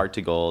 and Heart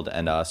to Gold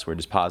and us were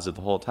just positive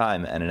the whole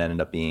time, and it ended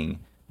up being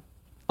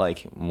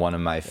like one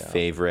of my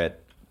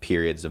favorite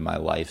periods of my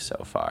life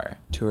so far.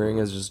 Touring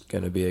is just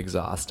going to be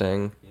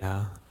exhausting.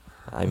 Yeah.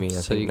 I mean,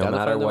 I So you think no gotta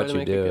matter find a way what to you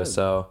make it do, good.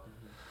 so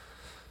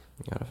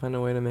you gotta find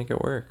a way to make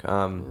it work.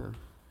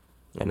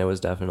 And it was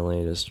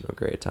definitely just a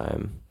great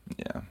time.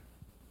 Yeah.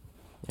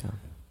 Yeah.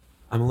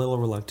 I'm a little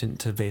reluctant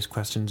to base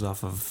questions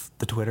off of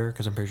the Twitter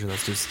because I'm pretty sure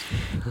that's just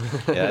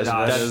Yeah,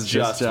 that's is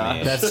just just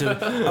me. that's just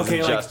okay.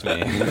 Just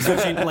like, me.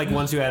 especially, like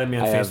once you added me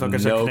on I have Facebook, I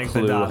started no connecting the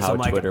clue dots. how I'm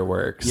like, Twitter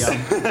works. Yeah,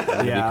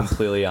 To be yeah,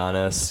 completely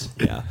honest.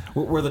 yeah.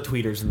 We're the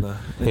tweeters in the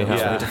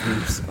Yeah.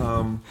 groups.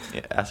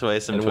 Yeah, that's why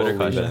some And Twitter we'll leave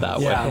questions. it that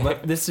Yeah, way.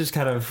 but this just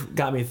kind of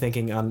got me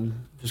thinking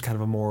on just kind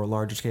of a more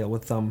larger scale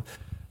with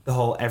the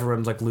whole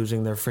everyone's like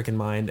losing their freaking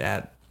mind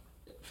at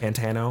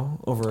Fantano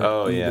over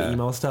the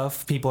emo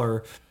stuff. People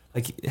are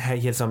like, he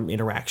had some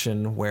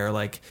interaction where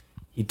like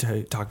he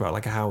talked about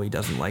like how he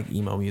doesn't like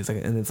emo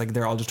music, and it's like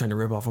they're all just trying to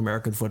rip off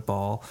American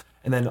football,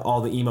 and then all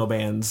the emo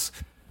bands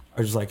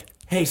are just like,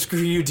 hey, screw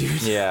you,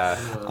 dude. Yeah.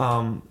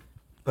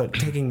 But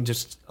taking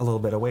just a little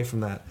bit away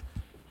from that,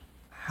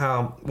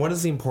 what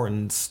is the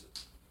importance,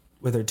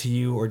 whether to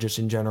you or just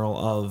in general,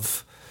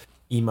 of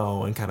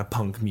emo and kind of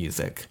punk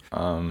music?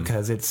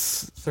 Because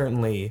it's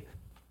certainly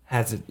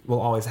will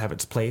always have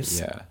its place.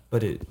 Yeah.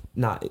 But it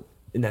not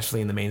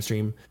necessarily in the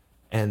mainstream,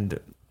 and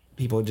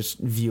people just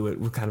view it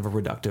with kind of a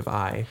reductive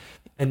eye.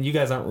 And you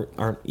guys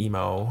aren't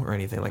emo or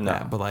anything like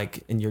that, but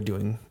like, and you're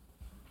doing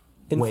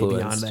way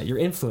beyond that. You're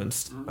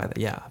influenced by that,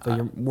 yeah. So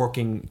you're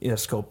working in a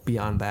scope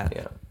beyond that.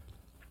 Yeah.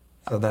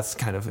 So that's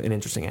kind of an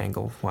interesting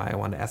angle. Why I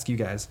wanted to ask you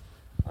guys,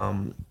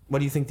 what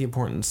do you think the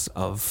importance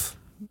of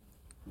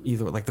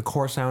either like the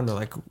core sound or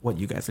like what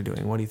you guys are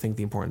doing? What do you think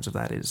the importance of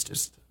that is,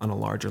 just on a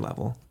larger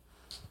level?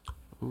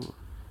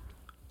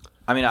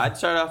 I mean, I'd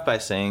start off by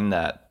saying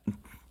that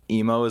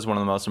emo is one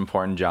of the most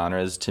important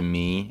genres to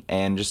me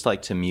and just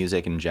like to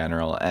music in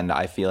general. And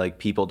I feel like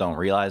people don't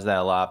realize that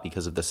a lot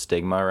because of the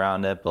stigma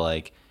around it. But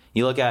like,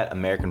 you look at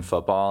American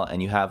football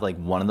and you have like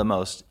one of the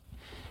most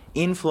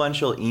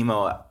influential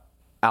emo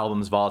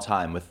albums of all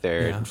time with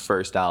their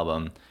first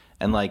album.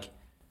 And like,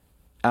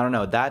 I don't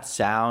know, that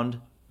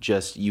sound,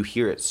 just, you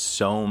hear it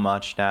so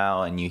much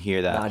now, and you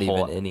hear that not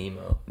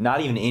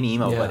even in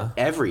emo, but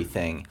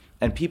everything.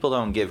 And people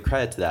don't give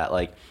credit to that.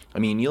 Like, I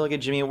mean, you look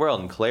at Jimmy World,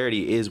 and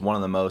Clarity is one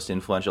of the most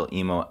influential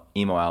emo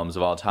albums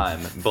of all time.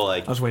 But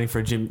like, I was waiting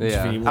for Jimmy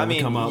World to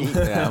come up.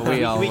 Yeah,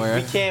 we all were.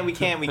 We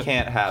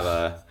can't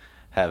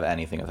have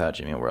anything without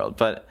Jimmy World.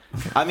 But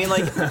I mean,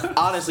 like,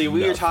 honestly,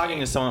 we were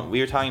talking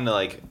to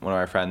like one of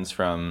our friends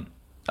from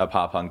a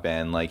pop punk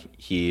band. Like,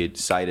 he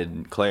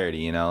cited Clarity,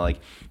 you know, like,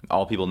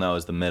 all people know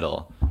is The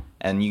Middle.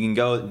 And you can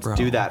go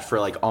do that for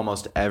like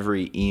almost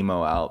every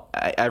emo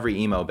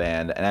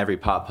band and every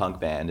pop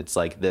punk band. It's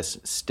like this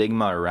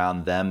stigma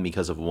around them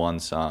because of one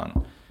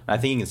song. And I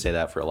think you can say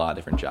that for a lot of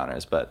different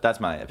genres, but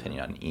that's my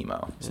opinion on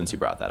emo, since you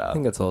brought that up. I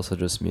think it's also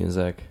just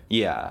music.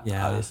 Yeah,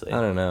 obviously.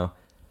 I don't know.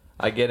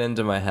 I get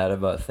into my head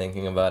about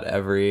thinking about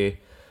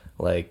every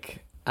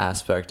like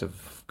aspect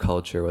of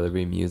culture, whether it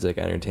be music,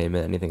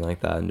 entertainment, anything like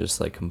that, and just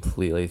like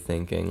completely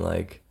thinking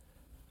like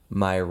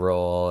my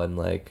role and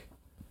like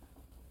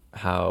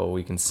how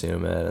we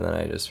consume it, and then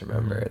I just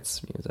remember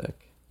it's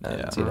music.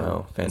 And you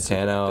know,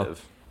 Fantano,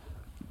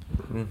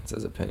 it's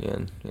his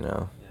opinion, you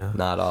know.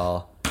 Not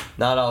all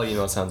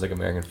emo sounds like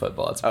American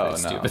football. It's a pretty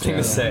stupid thing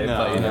to say,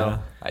 but you know,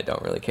 I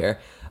don't really care.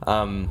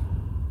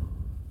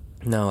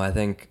 No, I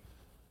think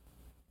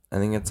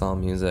it's all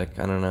music.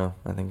 I don't know.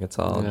 I think it's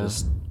all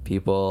just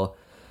people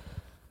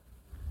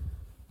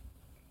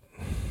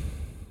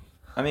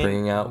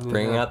bringing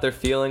out their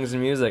feelings in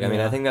music. I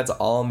mean, I think that's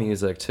all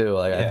music too.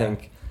 Like,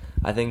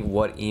 I think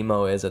what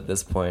emo is at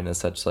this point is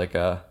such like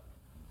a,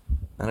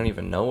 I don't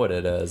even know what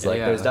it is. Like,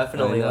 there's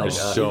definitely like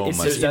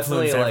there's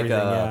definitely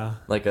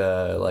like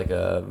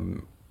a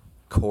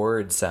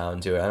chord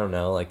sound to it. I don't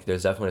know. Like,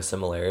 there's definitely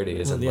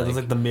similarities. And there's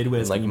like the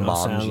Midwest and like emo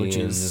Mom sound,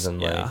 Jeans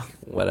and like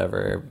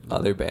whatever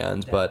other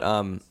bands. But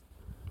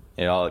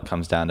it all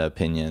comes down to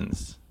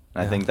opinions.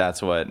 I think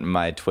that's what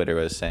my Twitter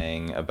was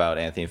saying about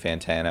Anthony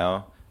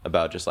Fantano,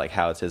 about just like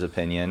how it's his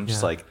opinion.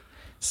 Just like,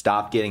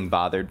 stop getting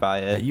bothered by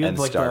it. You have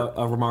like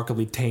a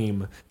remarkably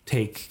tame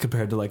take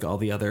compared to like all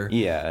the other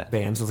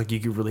bands. It's like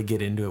you could really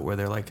get into it where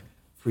they're like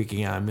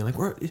freaking out and be like,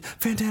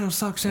 Fantano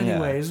sucks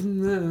anyways.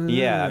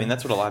 Yeah, I mean,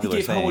 that's what a lot of people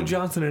are saying. He gave Howard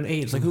Johnson an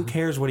 8. It's like, who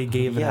cares what he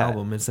gave an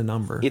album? It's a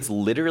number. It's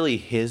literally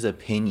his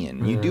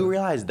opinion. You do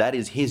realize that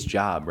is his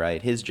job,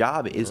 right? His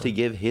job is to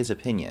give his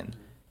opinion.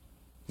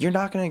 You're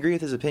not going to agree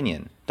with his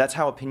opinion. That's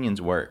how opinions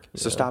work.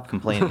 So stop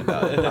complaining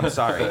about it. I'm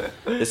sorry.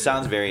 This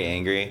sounds very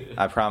angry.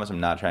 I promise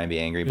I'm not trying to be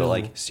angry, but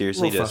like,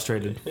 seriously, just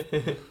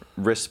frustrated.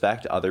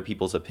 Respect other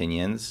people's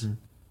opinions,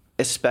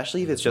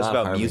 especially if it's just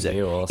about music.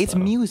 It's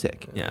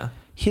music. Yeah.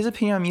 His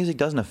opinion on music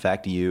doesn't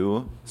affect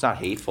you. It's not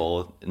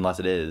hateful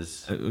unless it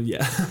is.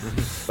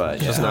 But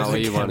that's not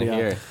what you want to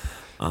hear.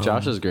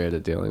 Josh is great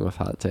at dealing with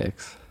hot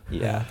takes.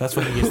 Yeah, that's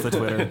when he gets the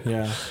Twitter.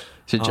 Yeah.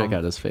 Should check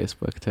out his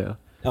Facebook too.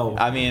 Oh,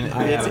 I mean,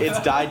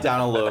 it's died down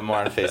a little bit more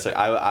on Facebook.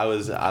 I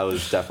was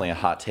definitely a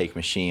hot take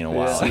machine a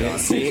while ago.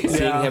 Seeing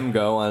him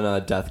go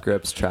on Death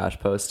Grips trash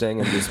posting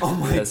and just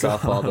piss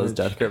off all those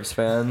Death Grips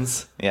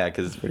fans. Yeah,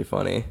 because it's pretty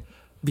funny.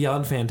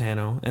 Beyond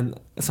Fantano, and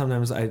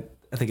sometimes I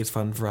think it's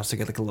fun for us to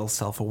get like a little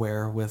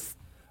self-aware with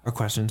our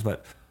questions,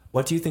 but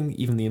what do you think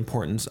even the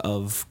importance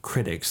of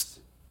critics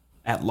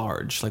at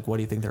large? Like, what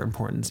do you think their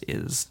importance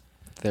is?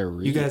 Their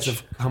reach. You guys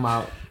have come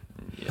up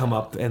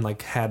and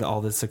like had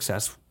all this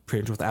success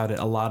pretty much without it.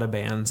 A lot of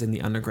bands in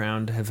the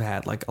underground have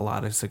had like a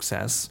lot of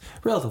success,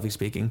 relatively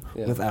speaking,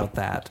 without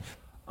that.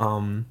 So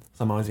I'm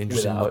always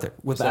interested in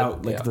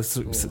without the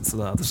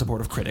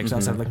support of critics,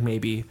 outside of like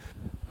maybe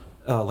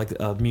like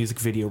a music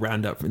video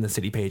roundup in the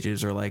city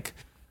pages or like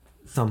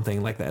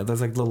something like that.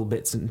 There's like little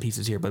bits and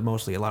pieces here, but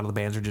mostly a lot of the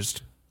bands are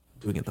just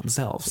doing it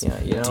themselves. Yeah,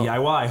 you know,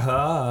 DIY,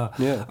 huh?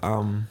 Yeah.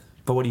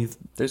 But what do you?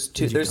 There's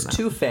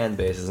two fan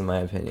bases in my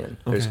opinion.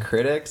 Okay. There's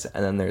critics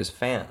and then there's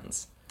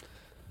fans.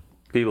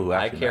 People who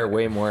I care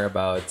way more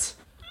about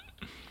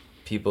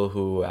people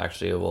who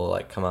actually will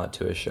like come out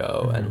to a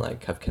show and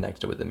like have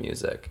connected with the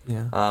music.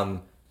 Yeah.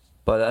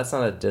 But that's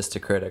not a diss to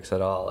critics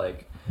at all.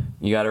 Like,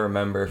 you got to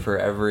remember, for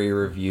every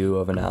review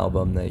of an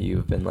album that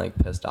you've been like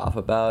pissed off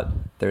about,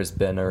 there's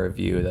been a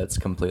review that's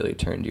completely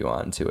turned you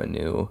on to a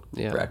new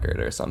record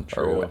or something,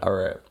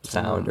 or a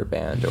sound or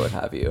band or what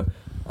have you.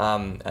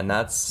 And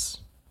that's,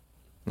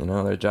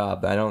 their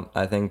job.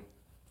 I think,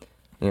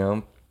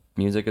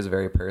 music is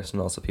very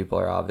personal, so people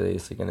are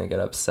obviously going to get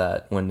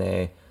upset when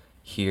they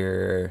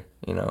hear,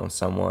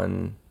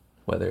 someone,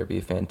 whether it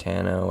be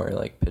Fantano or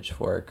like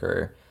Pitchfork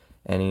or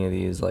any of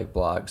these like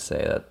blogs,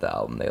 say that the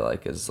album they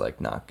like is like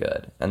not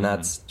good, and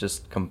that's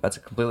just that's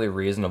completely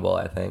reasonable,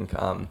 I think.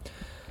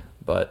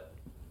 But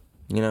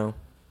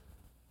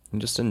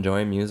just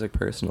enjoy music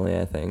personally,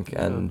 I think,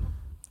 and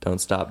don't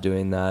stop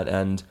doing that.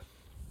 And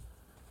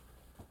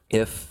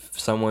if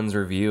someone's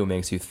review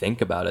makes you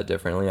think about it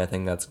differently, I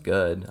think that's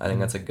good. I think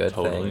that's a good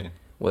thing,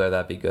 whether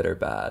that be good or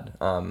bad.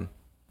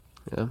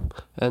 Yeah,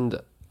 and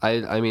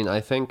I mean,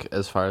 I think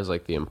as far as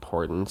like the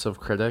importance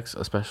of critics,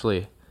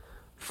 especially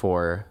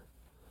for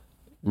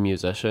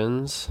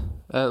musicians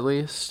at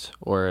least,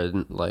 or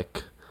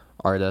like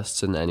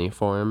artists in any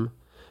form,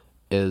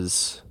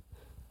 is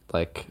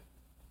like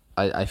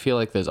I feel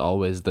like there's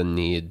always the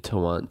need to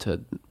want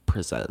to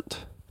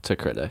present to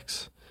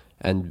critics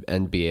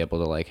and be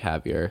able to like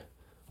have your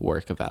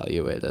work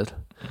evaluated.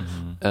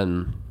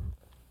 And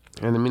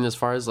I mean, as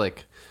far as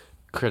like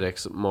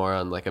critics more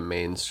on like a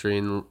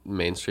mainstream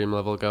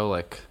level go,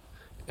 like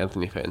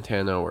Anthony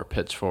Fantano or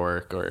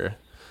Pitchfork or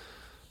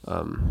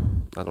I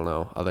don't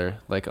know, other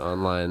like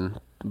online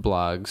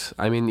blogs.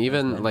 I mean,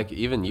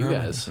 even you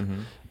guys,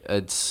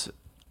 it's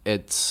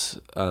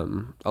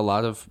a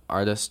lot of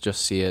artists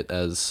just see it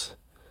as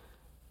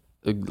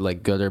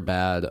like good or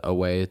bad, a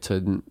way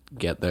to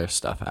get their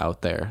stuff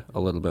out there a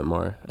little bit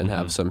more and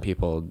have some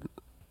people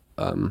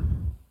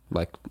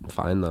like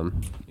find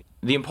them.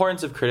 The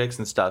importance of critics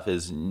and stuff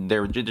is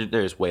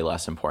there's way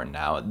less important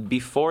now.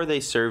 Before, they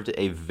served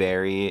a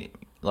very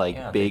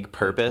big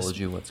purpose. They told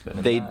you what's good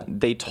and bad.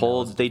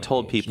 They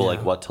told people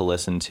like what to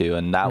listen to,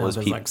 and that was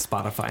like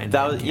Spotify and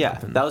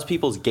that was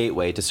people's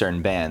gateway to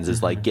certain bands,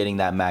 is like getting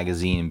that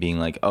magazine and being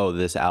like, oh,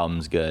 this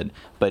album's good.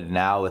 But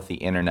now with the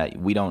internet,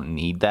 we don't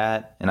need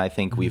that, and I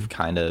think we've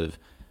kind of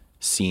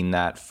seen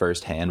that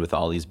firsthand with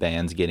all these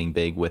bands getting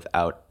big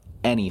without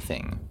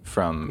anything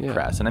from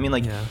press. And I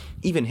mean,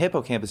 even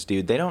Hippocampus,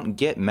 dude, they don't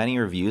get many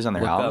reviews on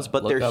their albums,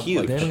 but they're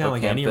huge. They haven't got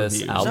like any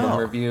Hippocampus reviews. album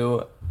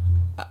review,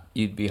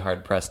 you'd be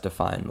hard pressed to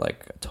find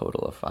like a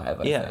total of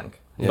 5, I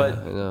think.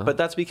 But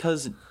that's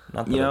because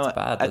not that it's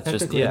bad. That's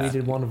just we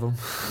did one of them.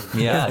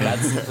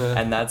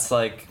 That's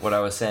like what I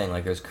was saying.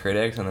 Like, there's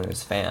critics and then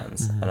there's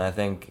fans, and I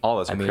think all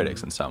of us are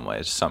critics in some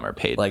ways. Some are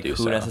paid like to do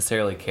who so.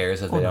 necessarily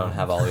cares if they don't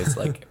have all these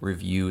like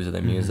reviews of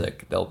the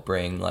music. They'll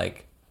bring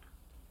like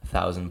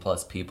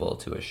 1,000+ people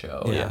to a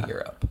show in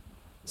Europe.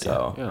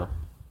 So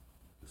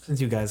since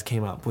you guys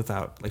came up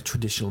without like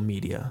traditional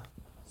media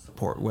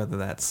support, whether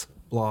that's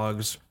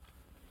blogs,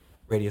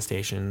 radio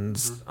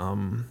stations,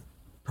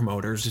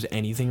 promoters, just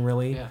anything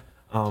really,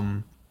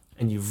 and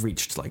you've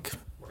reached like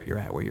where you're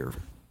at, where you're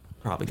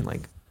probably can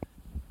like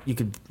you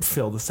could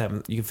fill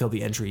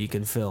the entry, you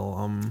can fill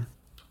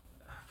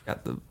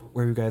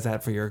where are you guys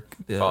at for your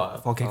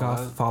fall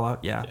kickoff?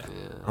 Fallout,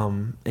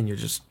 and you're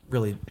just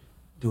really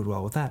doing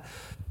well with that.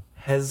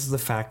 Has the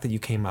fact that you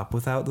came up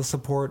without the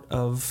support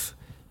of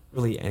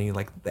really any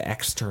like the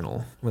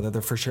external, whether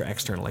they're for sure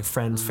external, like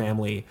friends,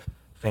 family,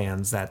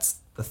 fans, that's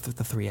the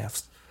 3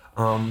 Fs.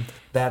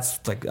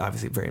 That's like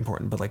obviously very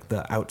important, but like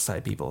the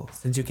outside people,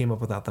 since you came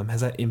up without them, has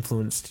that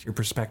influenced your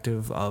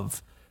perspective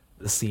of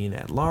the scene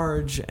at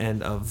large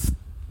and of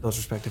those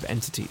respective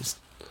entities?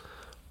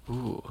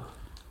 Ooh.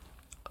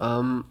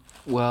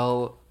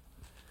 Well,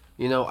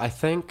 I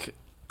think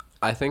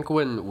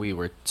when we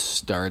were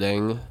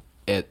starting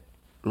it,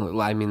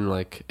 I mean,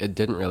 like, it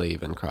didn't really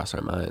even cross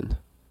our mind.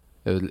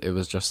 It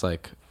was just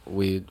like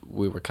we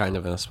were kind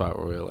of in a spot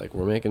where we were like,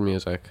 we're making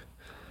music.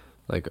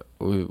 Like,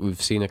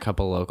 we've seen a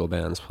couple local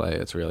bands play.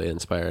 It's really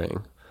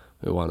inspiring.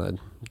 We want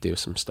to do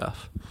some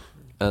stuff.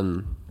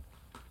 And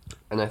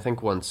I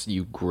think once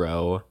you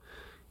grow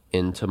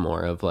into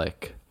more of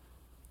like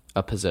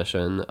a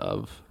position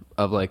of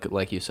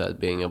like you said,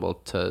 being able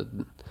to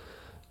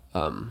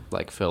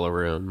like fill a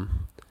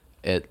room,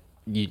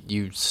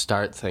 you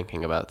start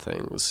thinking about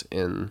things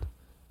in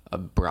a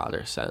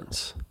broader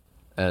sense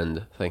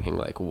and thinking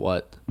like,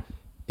 what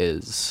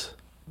is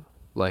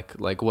like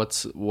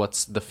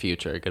what's the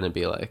future going to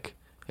be like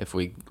if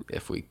we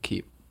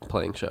keep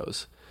playing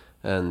shows.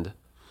 And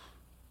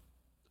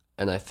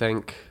I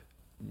think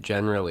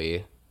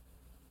generally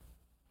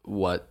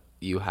what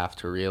you have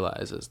to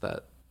realize is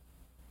that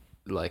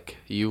like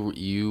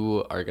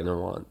you are going to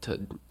want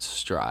to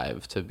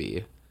strive to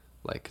be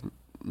like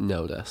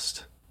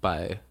noticed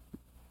by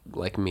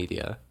like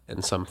media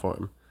in some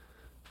form,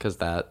 because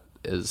that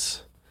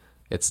is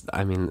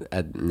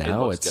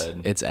now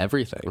it's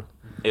everything.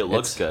 It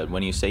looks good.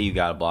 When you say you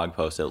got a blog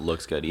post, it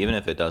looks good, even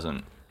if it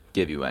doesn't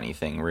give you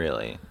anything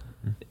really.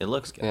 It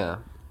looks good. Yeah.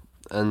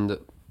 And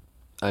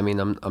I mean,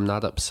 I'm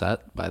not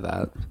upset by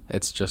that.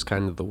 It's just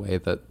kind of the way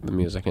that the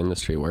music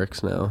industry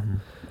works now.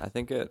 I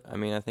think it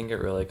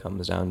really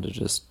comes down to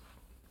just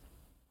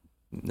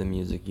the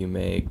music you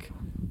make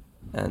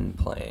and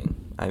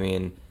playing. I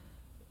mean,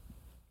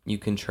 you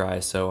can try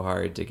so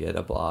hard to get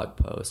a blog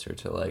post or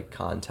to like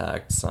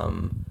contact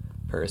some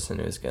person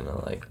who's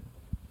gonna like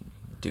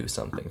do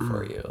something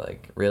for you.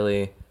 Like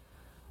really,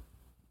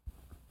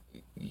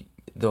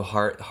 the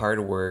hard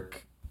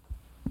work.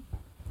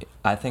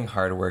 I think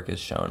hard work is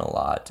shown a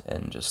lot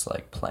in just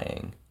like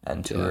playing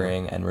and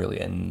touring and really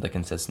in the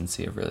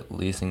consistency of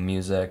releasing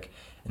music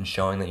and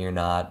showing that you're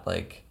not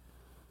like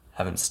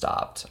haven't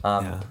stopped.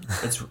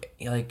 It's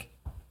like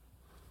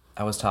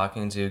I was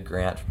talking to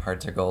Grant from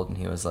Hearts Are Gold and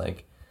he was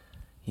like,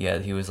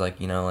 he was like,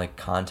 you know, like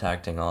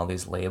contacting all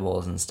these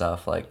labels and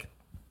stuff. Like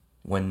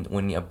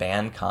when a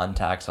band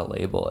contacts a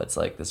label, it's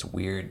like this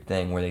weird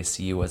thing where they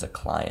see you as a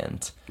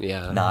client,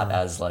 not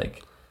as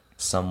like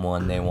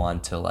someone they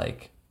want to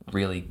like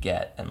really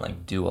get and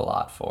like do a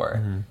lot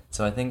for.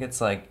 So I think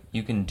it's like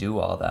you can do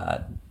all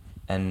that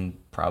and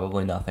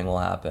probably nothing will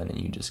happen,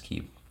 and you just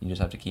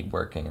have to keep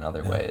working in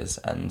other ways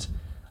and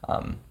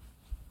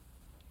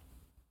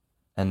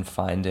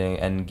finding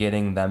and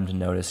getting them to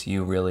notice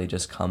you really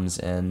just comes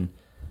in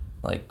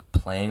like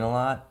playing a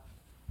lot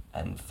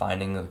and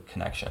finding the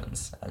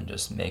connections and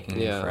just making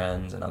new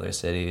friends in other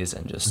cities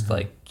and just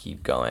like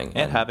keep going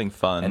and having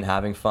fun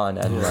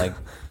and like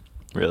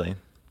really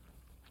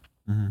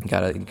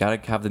gotta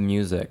have the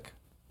music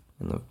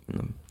in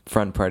the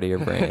front part of your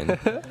brain.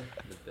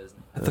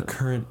 At the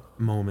current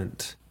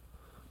moment,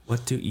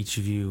 what do each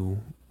of you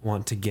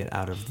want to get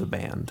out of the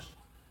band?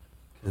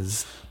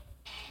 Because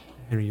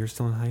Henry, you're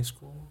still in high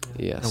school?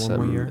 Yes.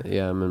 One more year?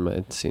 Yeah, I'm in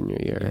my senior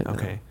year right now.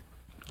 Okay.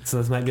 So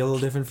this might be a little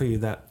different for you.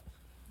 That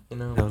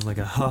was like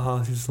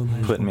a he's still in high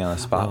school. Putting me on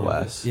the spot,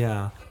 Wes.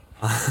 Yeah.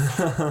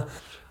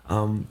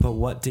 But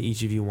what do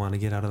each of you want to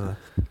get out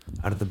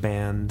of the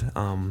band?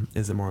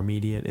 Is it more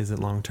immediate? Is it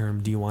long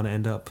term? Do you want to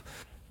end up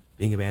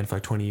being a band for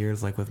like 20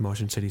 years, like with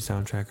Motion City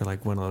Soundtrack, or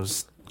like one of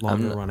those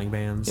longer running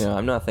bands? You know,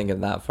 I'm not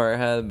thinking that far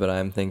ahead, but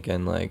I'm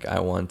thinking like I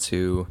want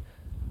to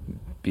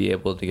be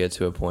able to get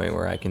to a point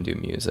where I can do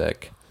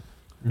music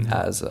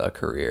as a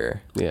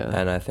career. Yeah.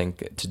 And I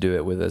think to do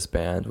it with this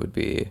band would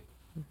be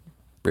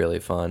really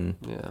fun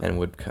and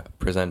would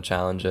present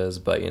challenges,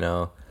 but you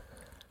know,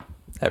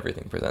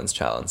 everything presents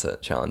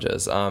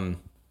challenges.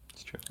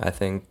 It's true. I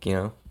think, you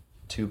know,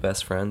 two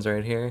best friends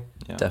right here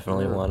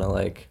definitely want to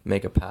like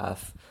make a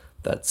path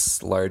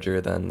that's larger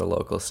than the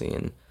local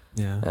scene.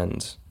 Yeah.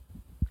 And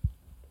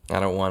I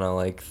don't want to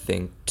like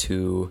think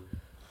too,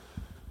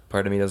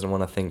 part of me doesn't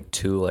want to think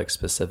too like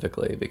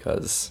specifically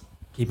because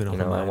keep it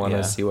open, I want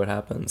to see what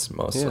happens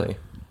mostly.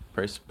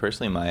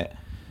 Personally, my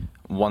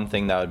one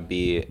thing that would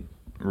be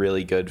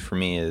really good for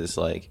me is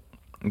like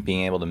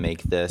being able to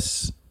make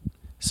this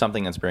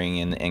something that's bringing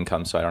in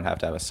income so I don't have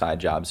to have a side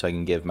job, so I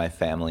can give my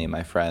family and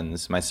my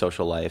friends, my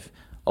social life,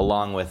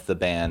 along with the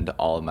band,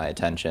 all of my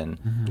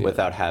attention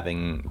without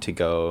having to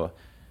go.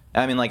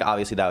 I mean, like,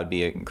 obviously that would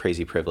be a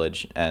crazy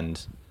privilege,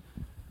 and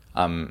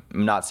I'm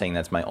not saying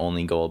that's my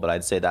only goal, but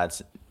I'd say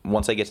that's,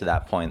 once I get to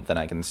that point, then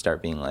I can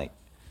start being like,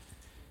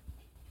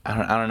 I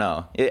don't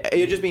know.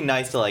 It'd just be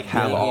nice to like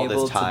have all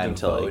this time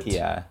to like,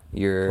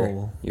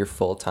 your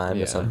full time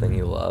to something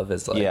you love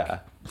is like,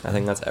 I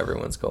think that's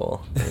everyone's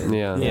goal.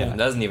 It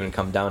doesn't even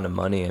come down to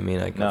money. I mean,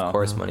 like, of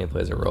course money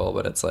plays a role,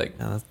 but it's like,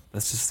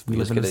 that's just, we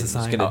live in a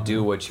society. Just gonna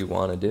do what you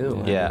want to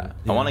do.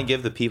 I want to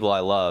give the people I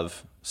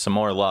love some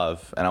more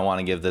love, and I want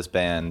to give this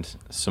band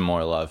some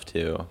more love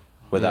too,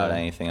 without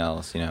anything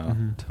else, you know.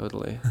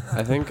 Totally.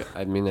 I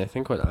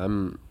think what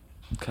I'm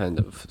kind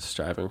of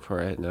striving for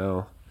right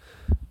now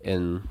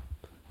in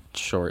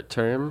short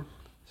term,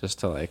 just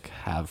to like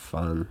have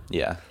fun,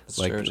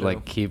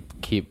 like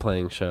keep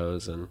playing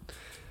shows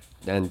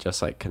and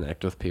just like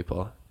connect with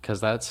people, because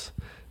that's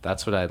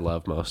what I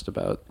love most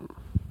about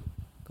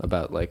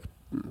like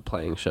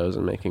playing shows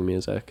and making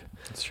music.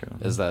 That's true.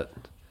 Is that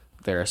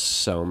there are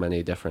so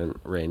many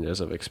different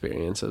ranges of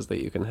experiences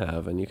that you can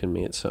have, and you can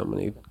meet so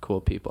many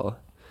cool people.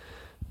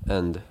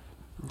 And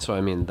so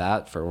I mean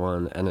that for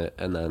one, and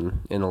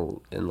then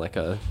in like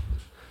a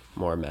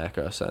more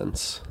macro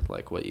sense,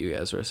 like what you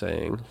guys were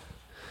saying,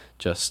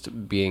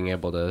 just being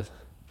able to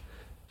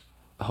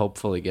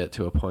hopefully get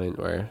to a point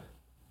where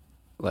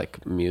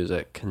like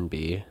music can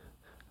be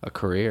a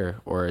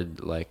career or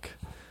like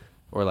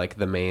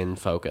the main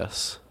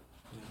focus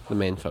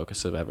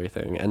of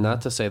everything. And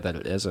not to say that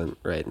it isn't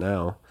right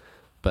now,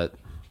 but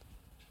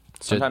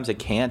sometimes it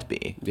can't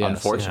be,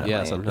 unfortunately.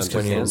 Yeah, sometimes it's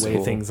just the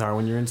way things are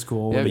when you're in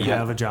school, when you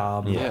have a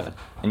job. Yeah.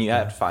 And you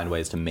have to find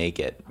ways to make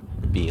it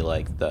be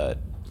like the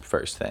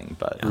first thing.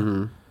 But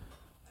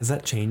has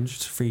that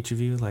changed for each of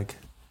you? Like,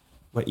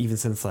 what, even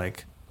since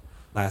like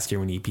last year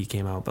when EP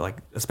came out, but like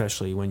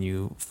especially when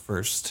you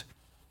first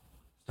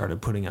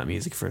started putting out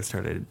music, first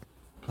started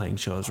playing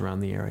shows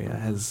around the area,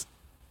 has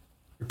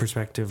your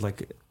perspective,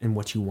 like, in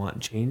what you want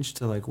changed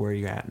to like where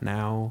you're at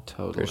now?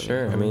 Totally. For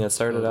sure. I mean, it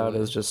started out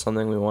as just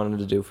something we wanted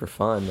to do for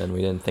fun, and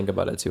we didn't think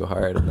about it too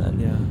hard. And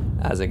then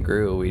as it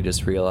grew, we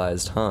just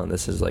realized,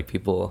 this is like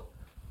people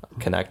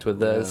connect with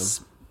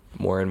this.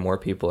 More and more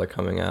people are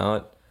coming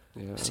out,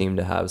 seem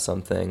to have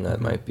something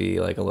that might be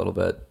like a little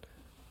bit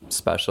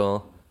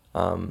special.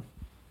 And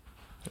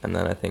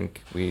then I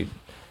think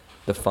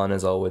the fun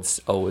has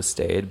always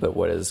stayed, but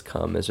what has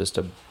come is just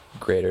a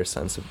greater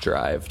sense of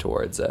drive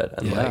towards it,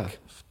 and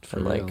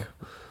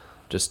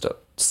just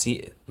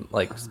see,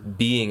 like,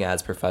 being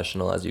as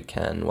professional as you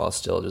can while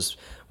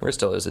we're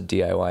still just a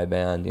DIY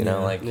band, you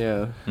know, like,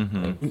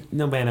 like,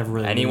 no band ever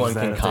really anyone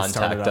can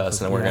contact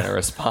us and we're going to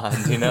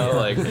respond, you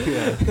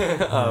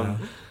know,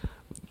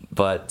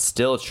 but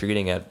still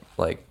treating it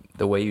like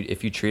the way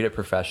if you treat it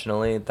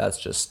professionally,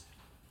 that's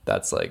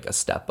like a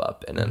step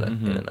up in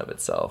and of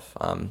itself.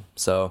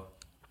 So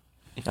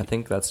I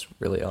think that's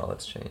really all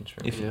that's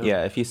changed.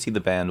 If you see the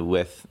band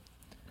with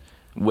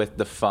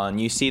the fun,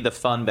 you see the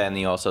fun band,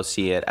 and you also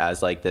see it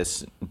as like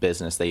this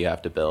business that you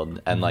have to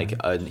build, and like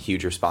a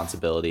huge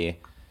responsibility.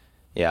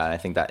 Yeah, and I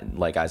think that,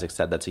 like Isaac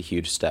said, that's a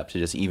huge step to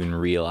just even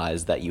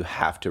realize that you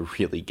have to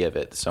really give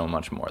it so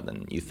much more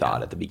than you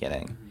thought at the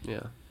beginning.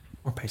 Yeah.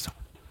 Or peso.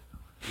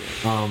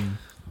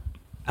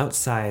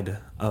 Outside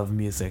of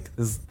music,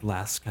 this is the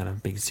last kind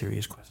of big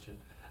serious question.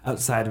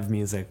 Outside of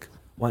music,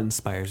 what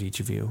inspires each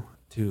of you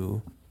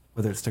to,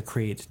 whether it's to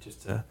create,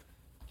 just to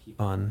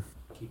keep on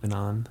keeping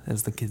on,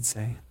 as the kids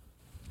say?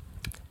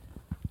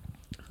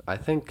 I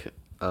think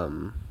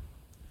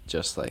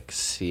just like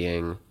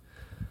seeing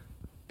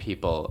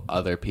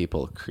other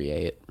people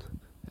create,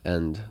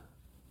 and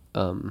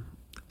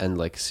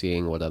like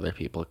seeing what other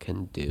people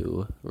can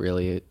do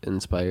really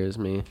inspires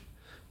me,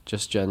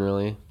 just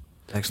generally.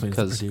 Actually, it's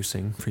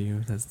producing for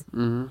you. That's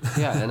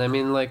yeah, and I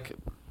mean like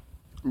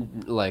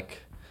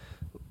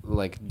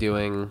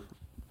doing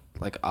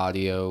like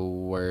audio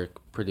work,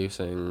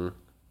 producing,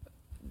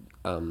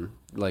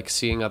 like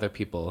seeing other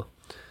people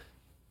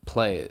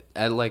play.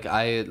 And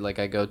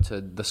I go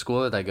to the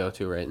school that I go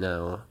to right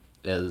now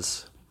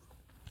is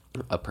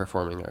a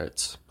performing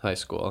arts high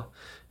school,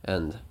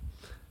 and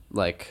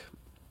like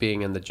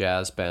being in the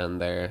jazz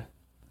band there,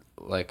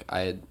 like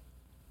I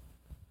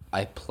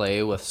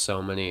play with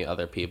so many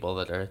other people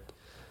that are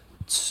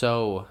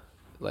so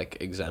like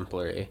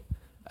exemplary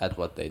at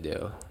what they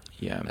do.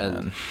 Yeah,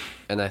 man.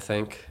 And I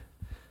think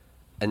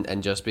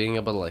and just being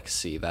able to like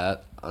see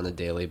that on a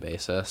daily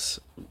basis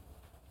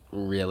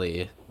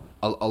really,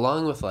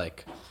 along with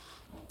like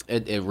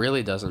it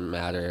really doesn't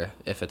matter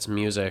if it's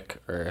music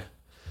or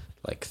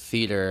like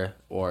theater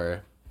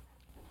or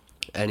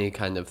any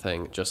kind of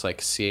thing, just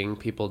like seeing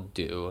people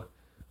do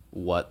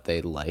what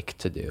they like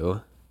to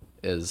do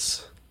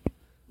is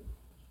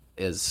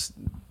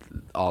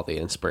all the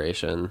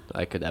inspiration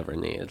I could ever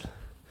need.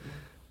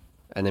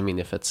 And I mean,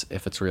 if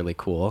it's really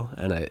cool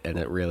and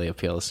it really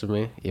appeals to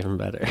me, even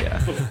better.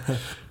 Yeah.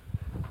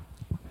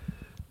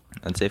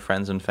 I'd say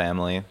friends and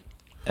family,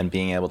 and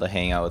being able to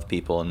hang out with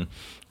people and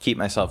keep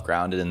myself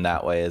grounded in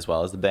that way, as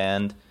well as the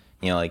band.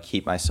 You know, like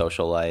keep my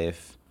social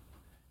life,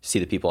 see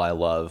the people I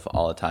love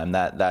all the time.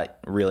 That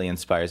really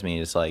inspires me.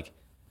 Just like,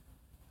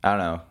 I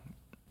don't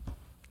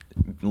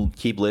know,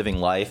 keep living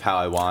life how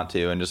I want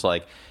to, and just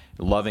like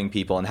loving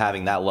people and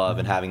having that love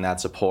and having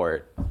that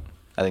support.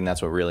 I think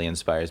that's what really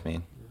inspires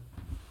me.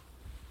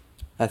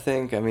 I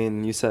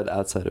mean, you said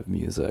outside of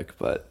music,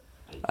 but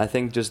I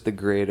think just the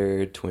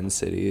greater Twin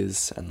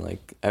Cities and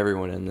like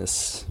everyone in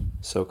this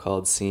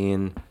so-called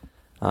scene,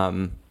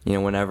 you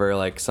know, whenever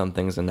like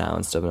something's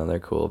announced of another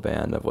cool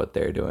band of what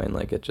they're doing,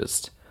 like you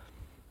just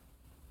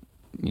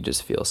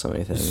feel so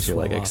many things. You're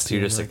like,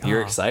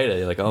 you're excited.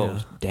 You're like, oh,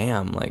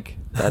 damn, like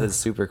that is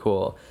super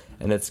cool.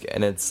 And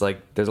it's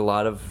like there's a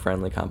lot of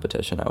friendly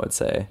competition, I would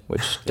say,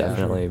 which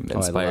definitely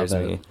inspires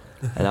me.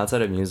 And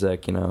outside of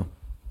music, you know,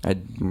 I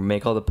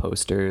make all the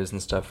posters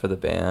and stuff for the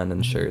band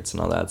and shirts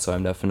and all that. So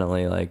I'm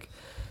definitely like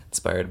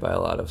inspired by a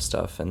lot of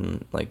stuff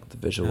and like the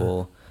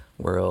visual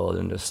world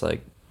and just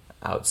like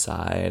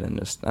outside and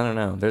just, I don't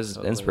know, there's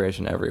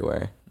inspiration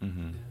everywhere.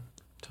 Mm-hmm.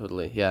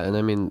 Totally. Yeah. And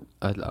I mean,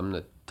 I'm going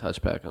to touch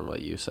back on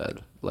what you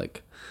said.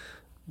 Like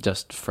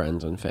just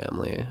friends and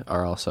family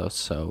are also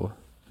so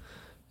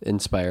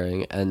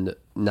inspiring, and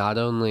not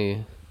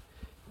only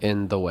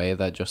in the way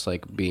that just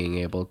like being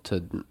able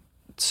to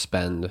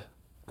spend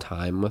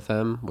time with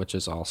them, which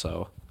is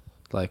also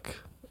like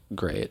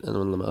great and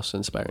one of the most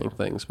inspiring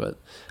things, but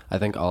I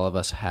think all of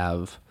us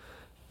have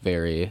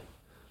very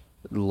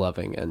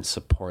loving and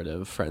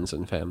supportive friends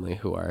and family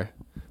who are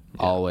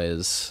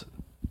always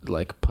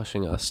like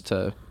pushing us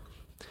to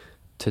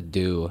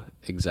do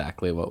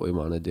exactly what we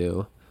want to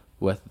do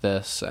with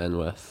this and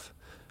with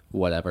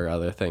whatever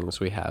other things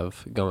we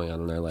have going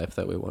on in our life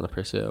that we want to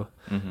pursue.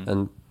 Mm-hmm.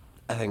 And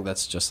I think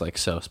that's just like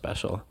so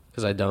special,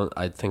 because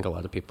I think a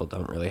lot of people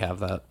don't really have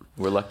that.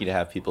 We're lucky to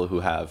have people who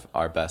have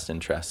our best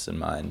interests in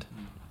mind.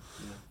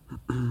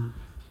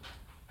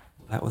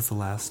 That was the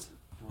last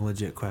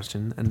legit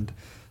question, and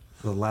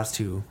the last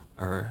two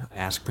or I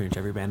ask pretty much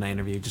every band I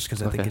interview just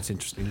because I think it's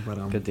interesting. But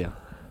Good deal.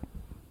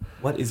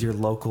 what is your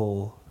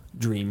local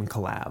dream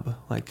collab?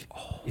 Like,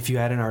 if you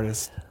had an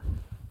artist,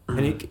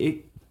 and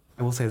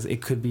I will say this,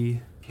 it could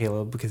be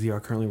Caleb because you are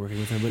currently working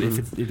with him, but if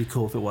it'd be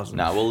cool if it wasn't.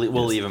 No,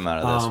 we'll leave him out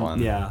of this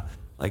one. Yeah,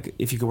 like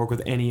if you could work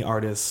with any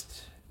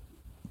artist,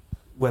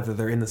 whether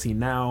they're in the scene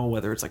now,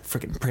 whether it's like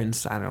freaking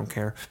Prince, I don't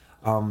care,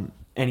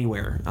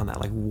 anywhere on that.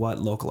 Like, what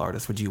local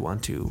artist would you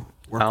want to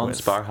work Alan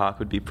with? Sparhawk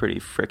would be pretty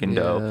freaking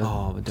Yeah. dope.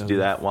 Oh, To dope. do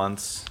that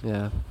once.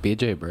 Yeah,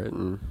 BJ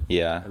Burton.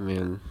 Yeah. I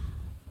mean,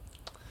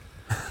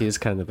 he's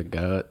kind of the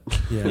goat.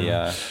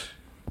 Yeah.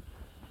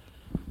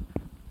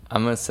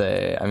 I'm gonna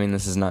say, I mean,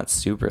 this is not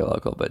super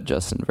local, but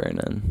Justin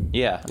Vernon.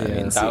 Yeah. I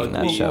mean, that seeing would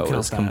that be- show we'll count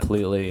was that.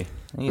 completely.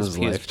 He's was a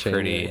pretty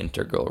life-changing.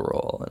 integral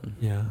role in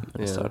Yeah.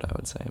 Minnesota, I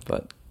would say.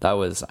 But that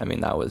was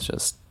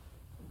just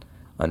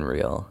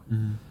unreal.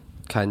 Mhm.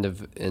 Kind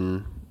of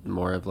in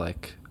more of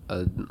like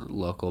a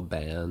local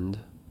band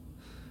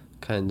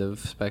kind of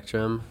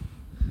spectrum.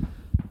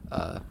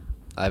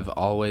 I've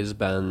always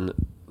been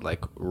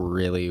like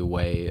really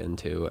way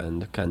into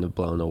and kind of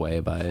blown away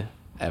by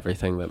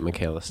everything that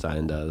Michaela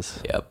Stein does.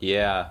 Yep.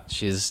 Yeah.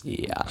 She's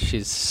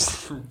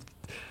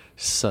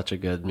such a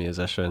good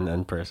musician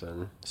and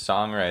person.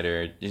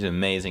 Songwriter. She's an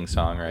amazing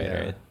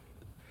songwriter.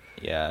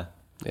 Yeah.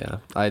 Yeah,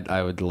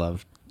 I would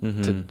love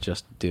to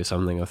just do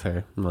something with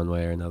her in one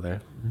way or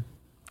another.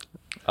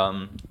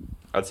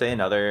 I'd say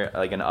another,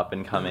 like, an up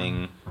and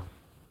coming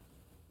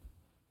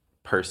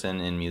person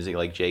in music,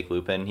 like Jake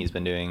Lupin. He's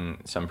been doing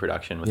some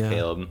production with Yeah.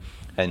 Caleb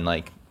and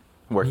like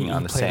working He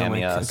on the played Samia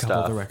like, a couple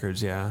stuff. of the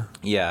records, yeah.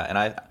 Yeah, and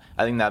I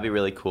think that'd be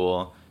really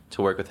cool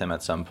to work with him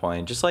at some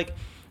point. Just like,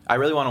 I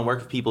really want to work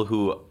with people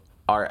who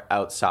are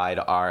outside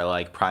our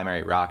like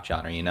primary rock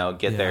genre, you know,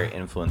 get their Yeah.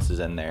 influences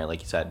in there.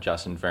 Like you said,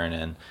 Justin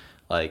Vernon,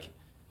 like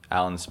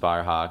Alan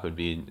Sparhawk would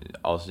be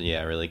also,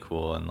 really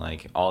cool. And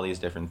like all these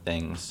different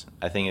things.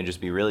 I think it'd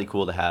just be really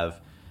cool to have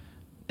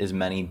as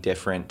many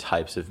different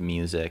types of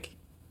music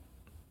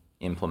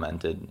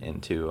implemented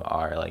into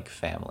our like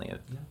family of,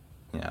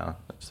 you know,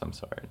 of some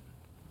sort.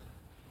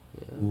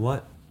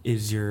 What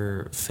is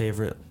your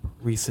favorite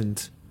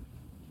recent,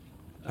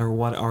 or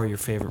what are your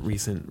favorite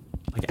recent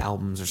like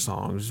albums or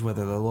songs,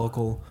 whether they're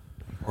local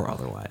or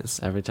otherwise?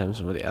 Every time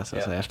somebody asks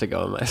us, Yeah. I have to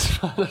go on my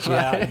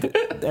Spotify.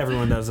 Yeah,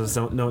 everyone does this.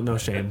 No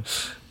shame.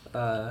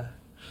 Let's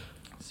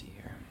see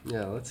here.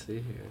 Yeah, let's see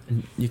here.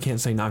 And you can't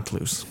say knocked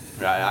loose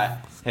Right, I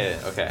hit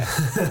it.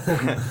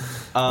 Okay.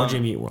 or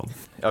Jamie Eat World.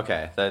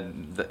 Okay.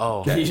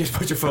 Oh. You just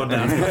put your phone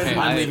down. Okay,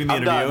 I'm leaving the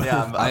I'm interview.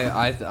 done,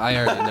 yeah, I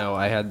already know.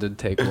 I had to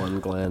take one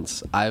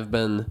glance. I've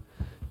been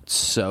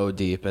so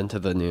deep into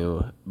the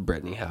new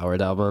Brittany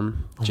Howard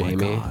album, Oh Jamie.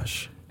 my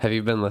gosh. Have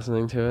you been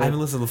listening to it? I haven't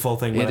listened to the full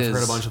thing, but It I've heard a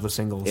is- bunch of the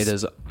singles. It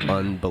is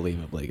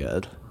unbelievably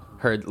good.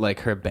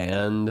 Her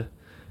band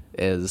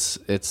is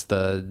it's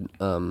the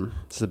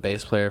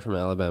bass player from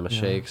Alabama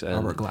Yeah. Shakes and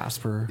Robert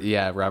Glasper.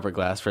 Yeah, Robert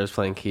Glasper is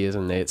playing keys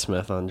and Nate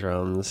Smith on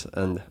drums.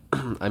 And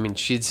I mean,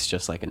 she's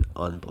just like an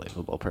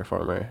unbelievable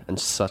performer and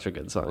such a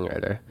good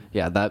songwriter.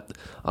 Yeah, that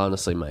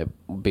honestly might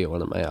be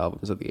one of my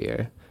albums of the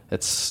year.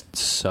 It's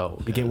so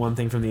You good. get one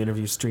thing from the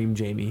interview, stream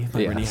Jamie by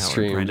Yeah, Brittany Howard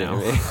stream right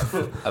Jamie.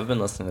 now. I've been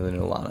listening to the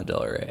new Lana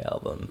Del Rey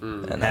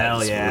album, and Hell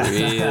that's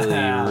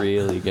yeah. really,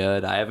 really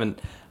good. I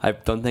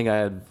don't think I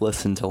had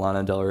listened to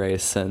Lana Del Rey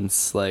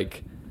since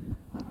like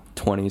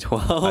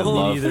 2012. I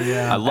love, neither,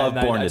 yeah. I love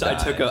And Born to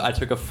Die. I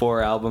took a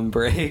 4 album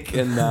break,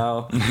 and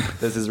now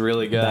this is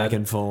really good. Back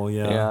in full,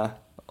 yeah. Yeah.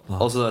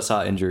 Also, I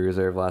saw Injury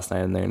Reserve last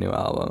night in their new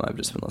album. I've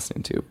just been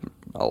listening to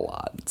a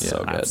lot. It's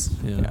so good.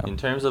 Yeah. In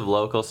terms of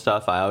local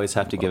stuff, I always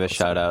have to give a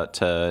shout out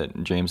to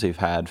Dreams We've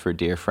Had for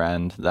Dear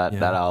Friend. That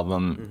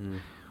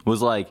album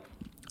was like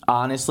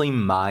honestly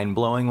mind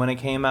blowing when it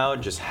came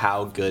out, just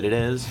how good it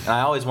is. And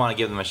I always want to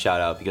give them a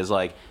shout out because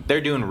like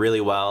they're doing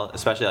really well,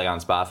 especially like on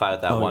Spotify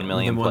with that 1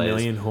 million the 1 plays.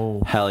 million,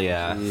 oh. Hell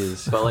yeah.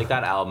 Jeez. But like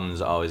that album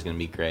is always going to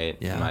be great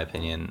Yeah. in my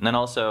opinion. And then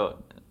also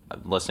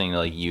I'm listening to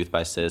like Youth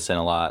by Citizen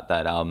a lot.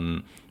 That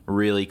album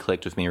really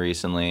clicked with me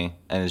recently,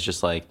 and it's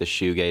just like the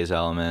shoegaze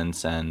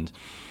elements and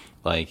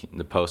like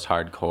the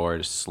post-hardcore,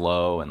 just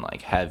slow and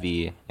like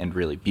heavy and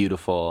really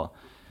beautiful,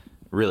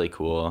 really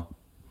cool.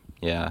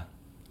 Yeah.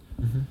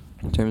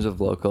 In terms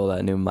of local,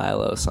 that new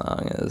Milo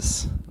song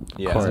is,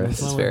 Yeah.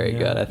 chorus is very Yeah.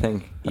 good. I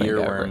think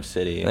Earworm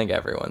City. I think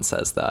everyone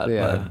says that,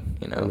 Yeah.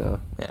 but you I know, know.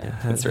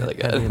 yeah, it's really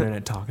Have the good.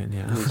 internet talking,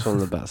 yeah. It's one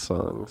of the best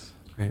songs.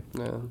 Great.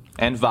 Yeah.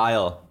 And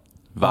Vile.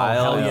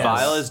 hell yes.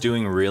 Vile is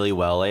doing really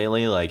well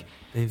lately. Like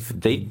they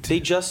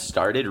They've just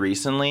started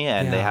recently,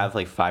 and they Yeah. have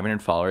like 500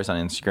 followers on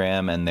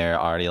Instagram, and they're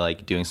already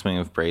like doing something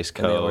with Brace And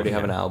they Code. already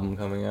have an album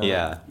coming out.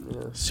 Yeah.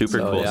 Super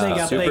So, cool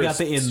yeah. stuff. they got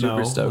the in super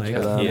though. stoked like, for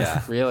them.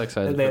 Yeah. Real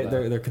excited for that.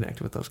 They're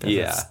connected with those guys.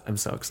 Yeah. I'm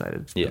so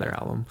excited for Yeah. their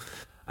album.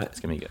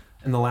 It's gonna be good.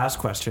 And the last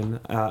question,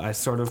 I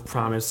sort of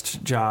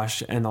promised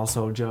Josh and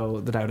also Joe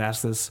that I would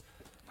ask this.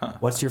 Huh.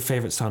 What's your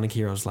favorite Sonic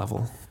Heroes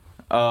level?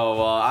 Oh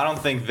well, I don't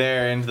think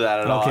they're into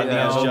that at all. I think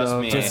it's no, just no.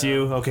 me. Just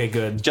you? Okay,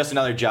 good. Just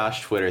another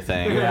Josh Twitter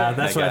thing. Yeah,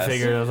 that's what I guess.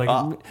 figured. I was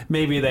like,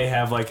 maybe they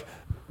have like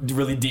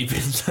really deep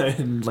insight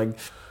and like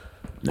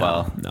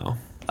No.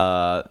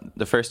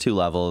 The first 2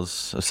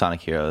 levels of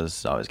Sonic Heroes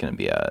is always going to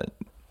be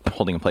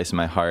holding a place in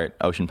my heart.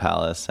 Ocean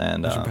Palace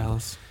and Ocean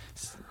Palace.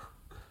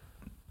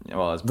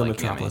 Well, it's The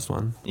Metropolis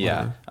one.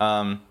 Yeah.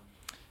 The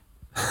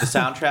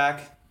soundtrack,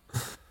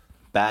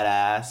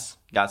 badass.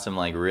 Got some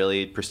like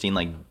really pristine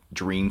like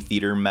Dream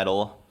Theater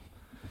metal.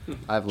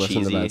 I've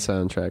listened to that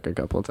soundtrack a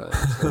couple times.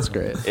 That's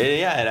great.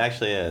 It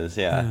actually is.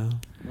 Yeah.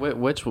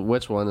 Which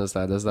one is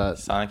that? Is that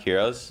Sonic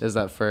Heroes? Is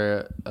that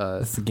for?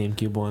 It's the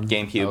GameCube one.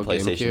 GameCube,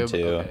 PlayStation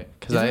 2.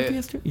 Because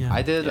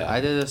I did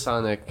a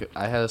Sonic.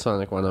 I had a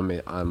Sonic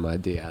one on my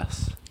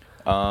DS.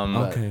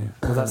 Okay.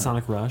 Was that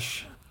Sonic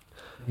Rush?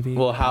 Maybe.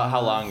 Well,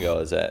 how long ago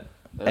is it?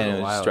 And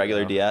it was just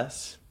regular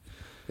DS.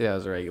 Yeah, it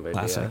was a regular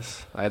Classic.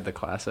 DS. I had the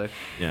classic.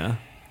 Yeah.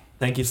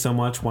 Thank you so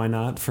much. Why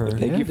not for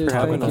Thank you for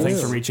having having us. Thanks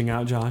for reaching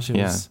out, Josh. It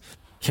was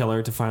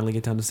killer to finally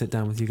get down to sit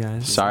down with you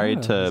guys. Sorry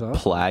Yeah, to awesome.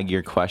 plag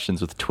your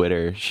questions with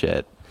Twitter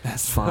shit.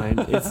 That's fine.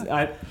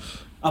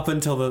 Up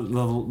until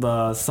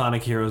the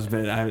Sonic Heroes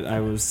bit, I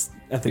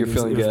think You're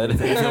feeling good. I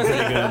feel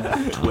pretty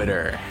good.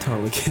 Twitter.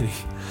 Totally kidding.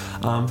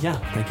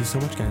 Thank you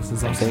so much, guys. This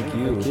is awesome. Thank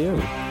you. Thank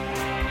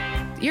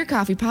you. Ear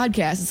Coffee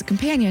Podcast is a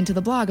companion to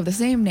the blog of the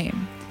same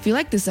name. If you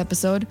like this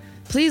episode,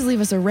 please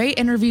leave us a rate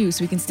and review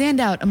so we can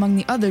stand out among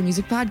the other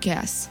music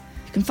podcasts.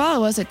 You can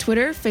follow us at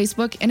Twitter,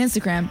 Facebook, and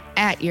Instagram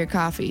 @Ear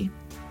Coffee.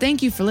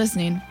 Thank you for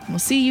listening, and we'll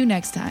see you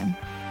next time.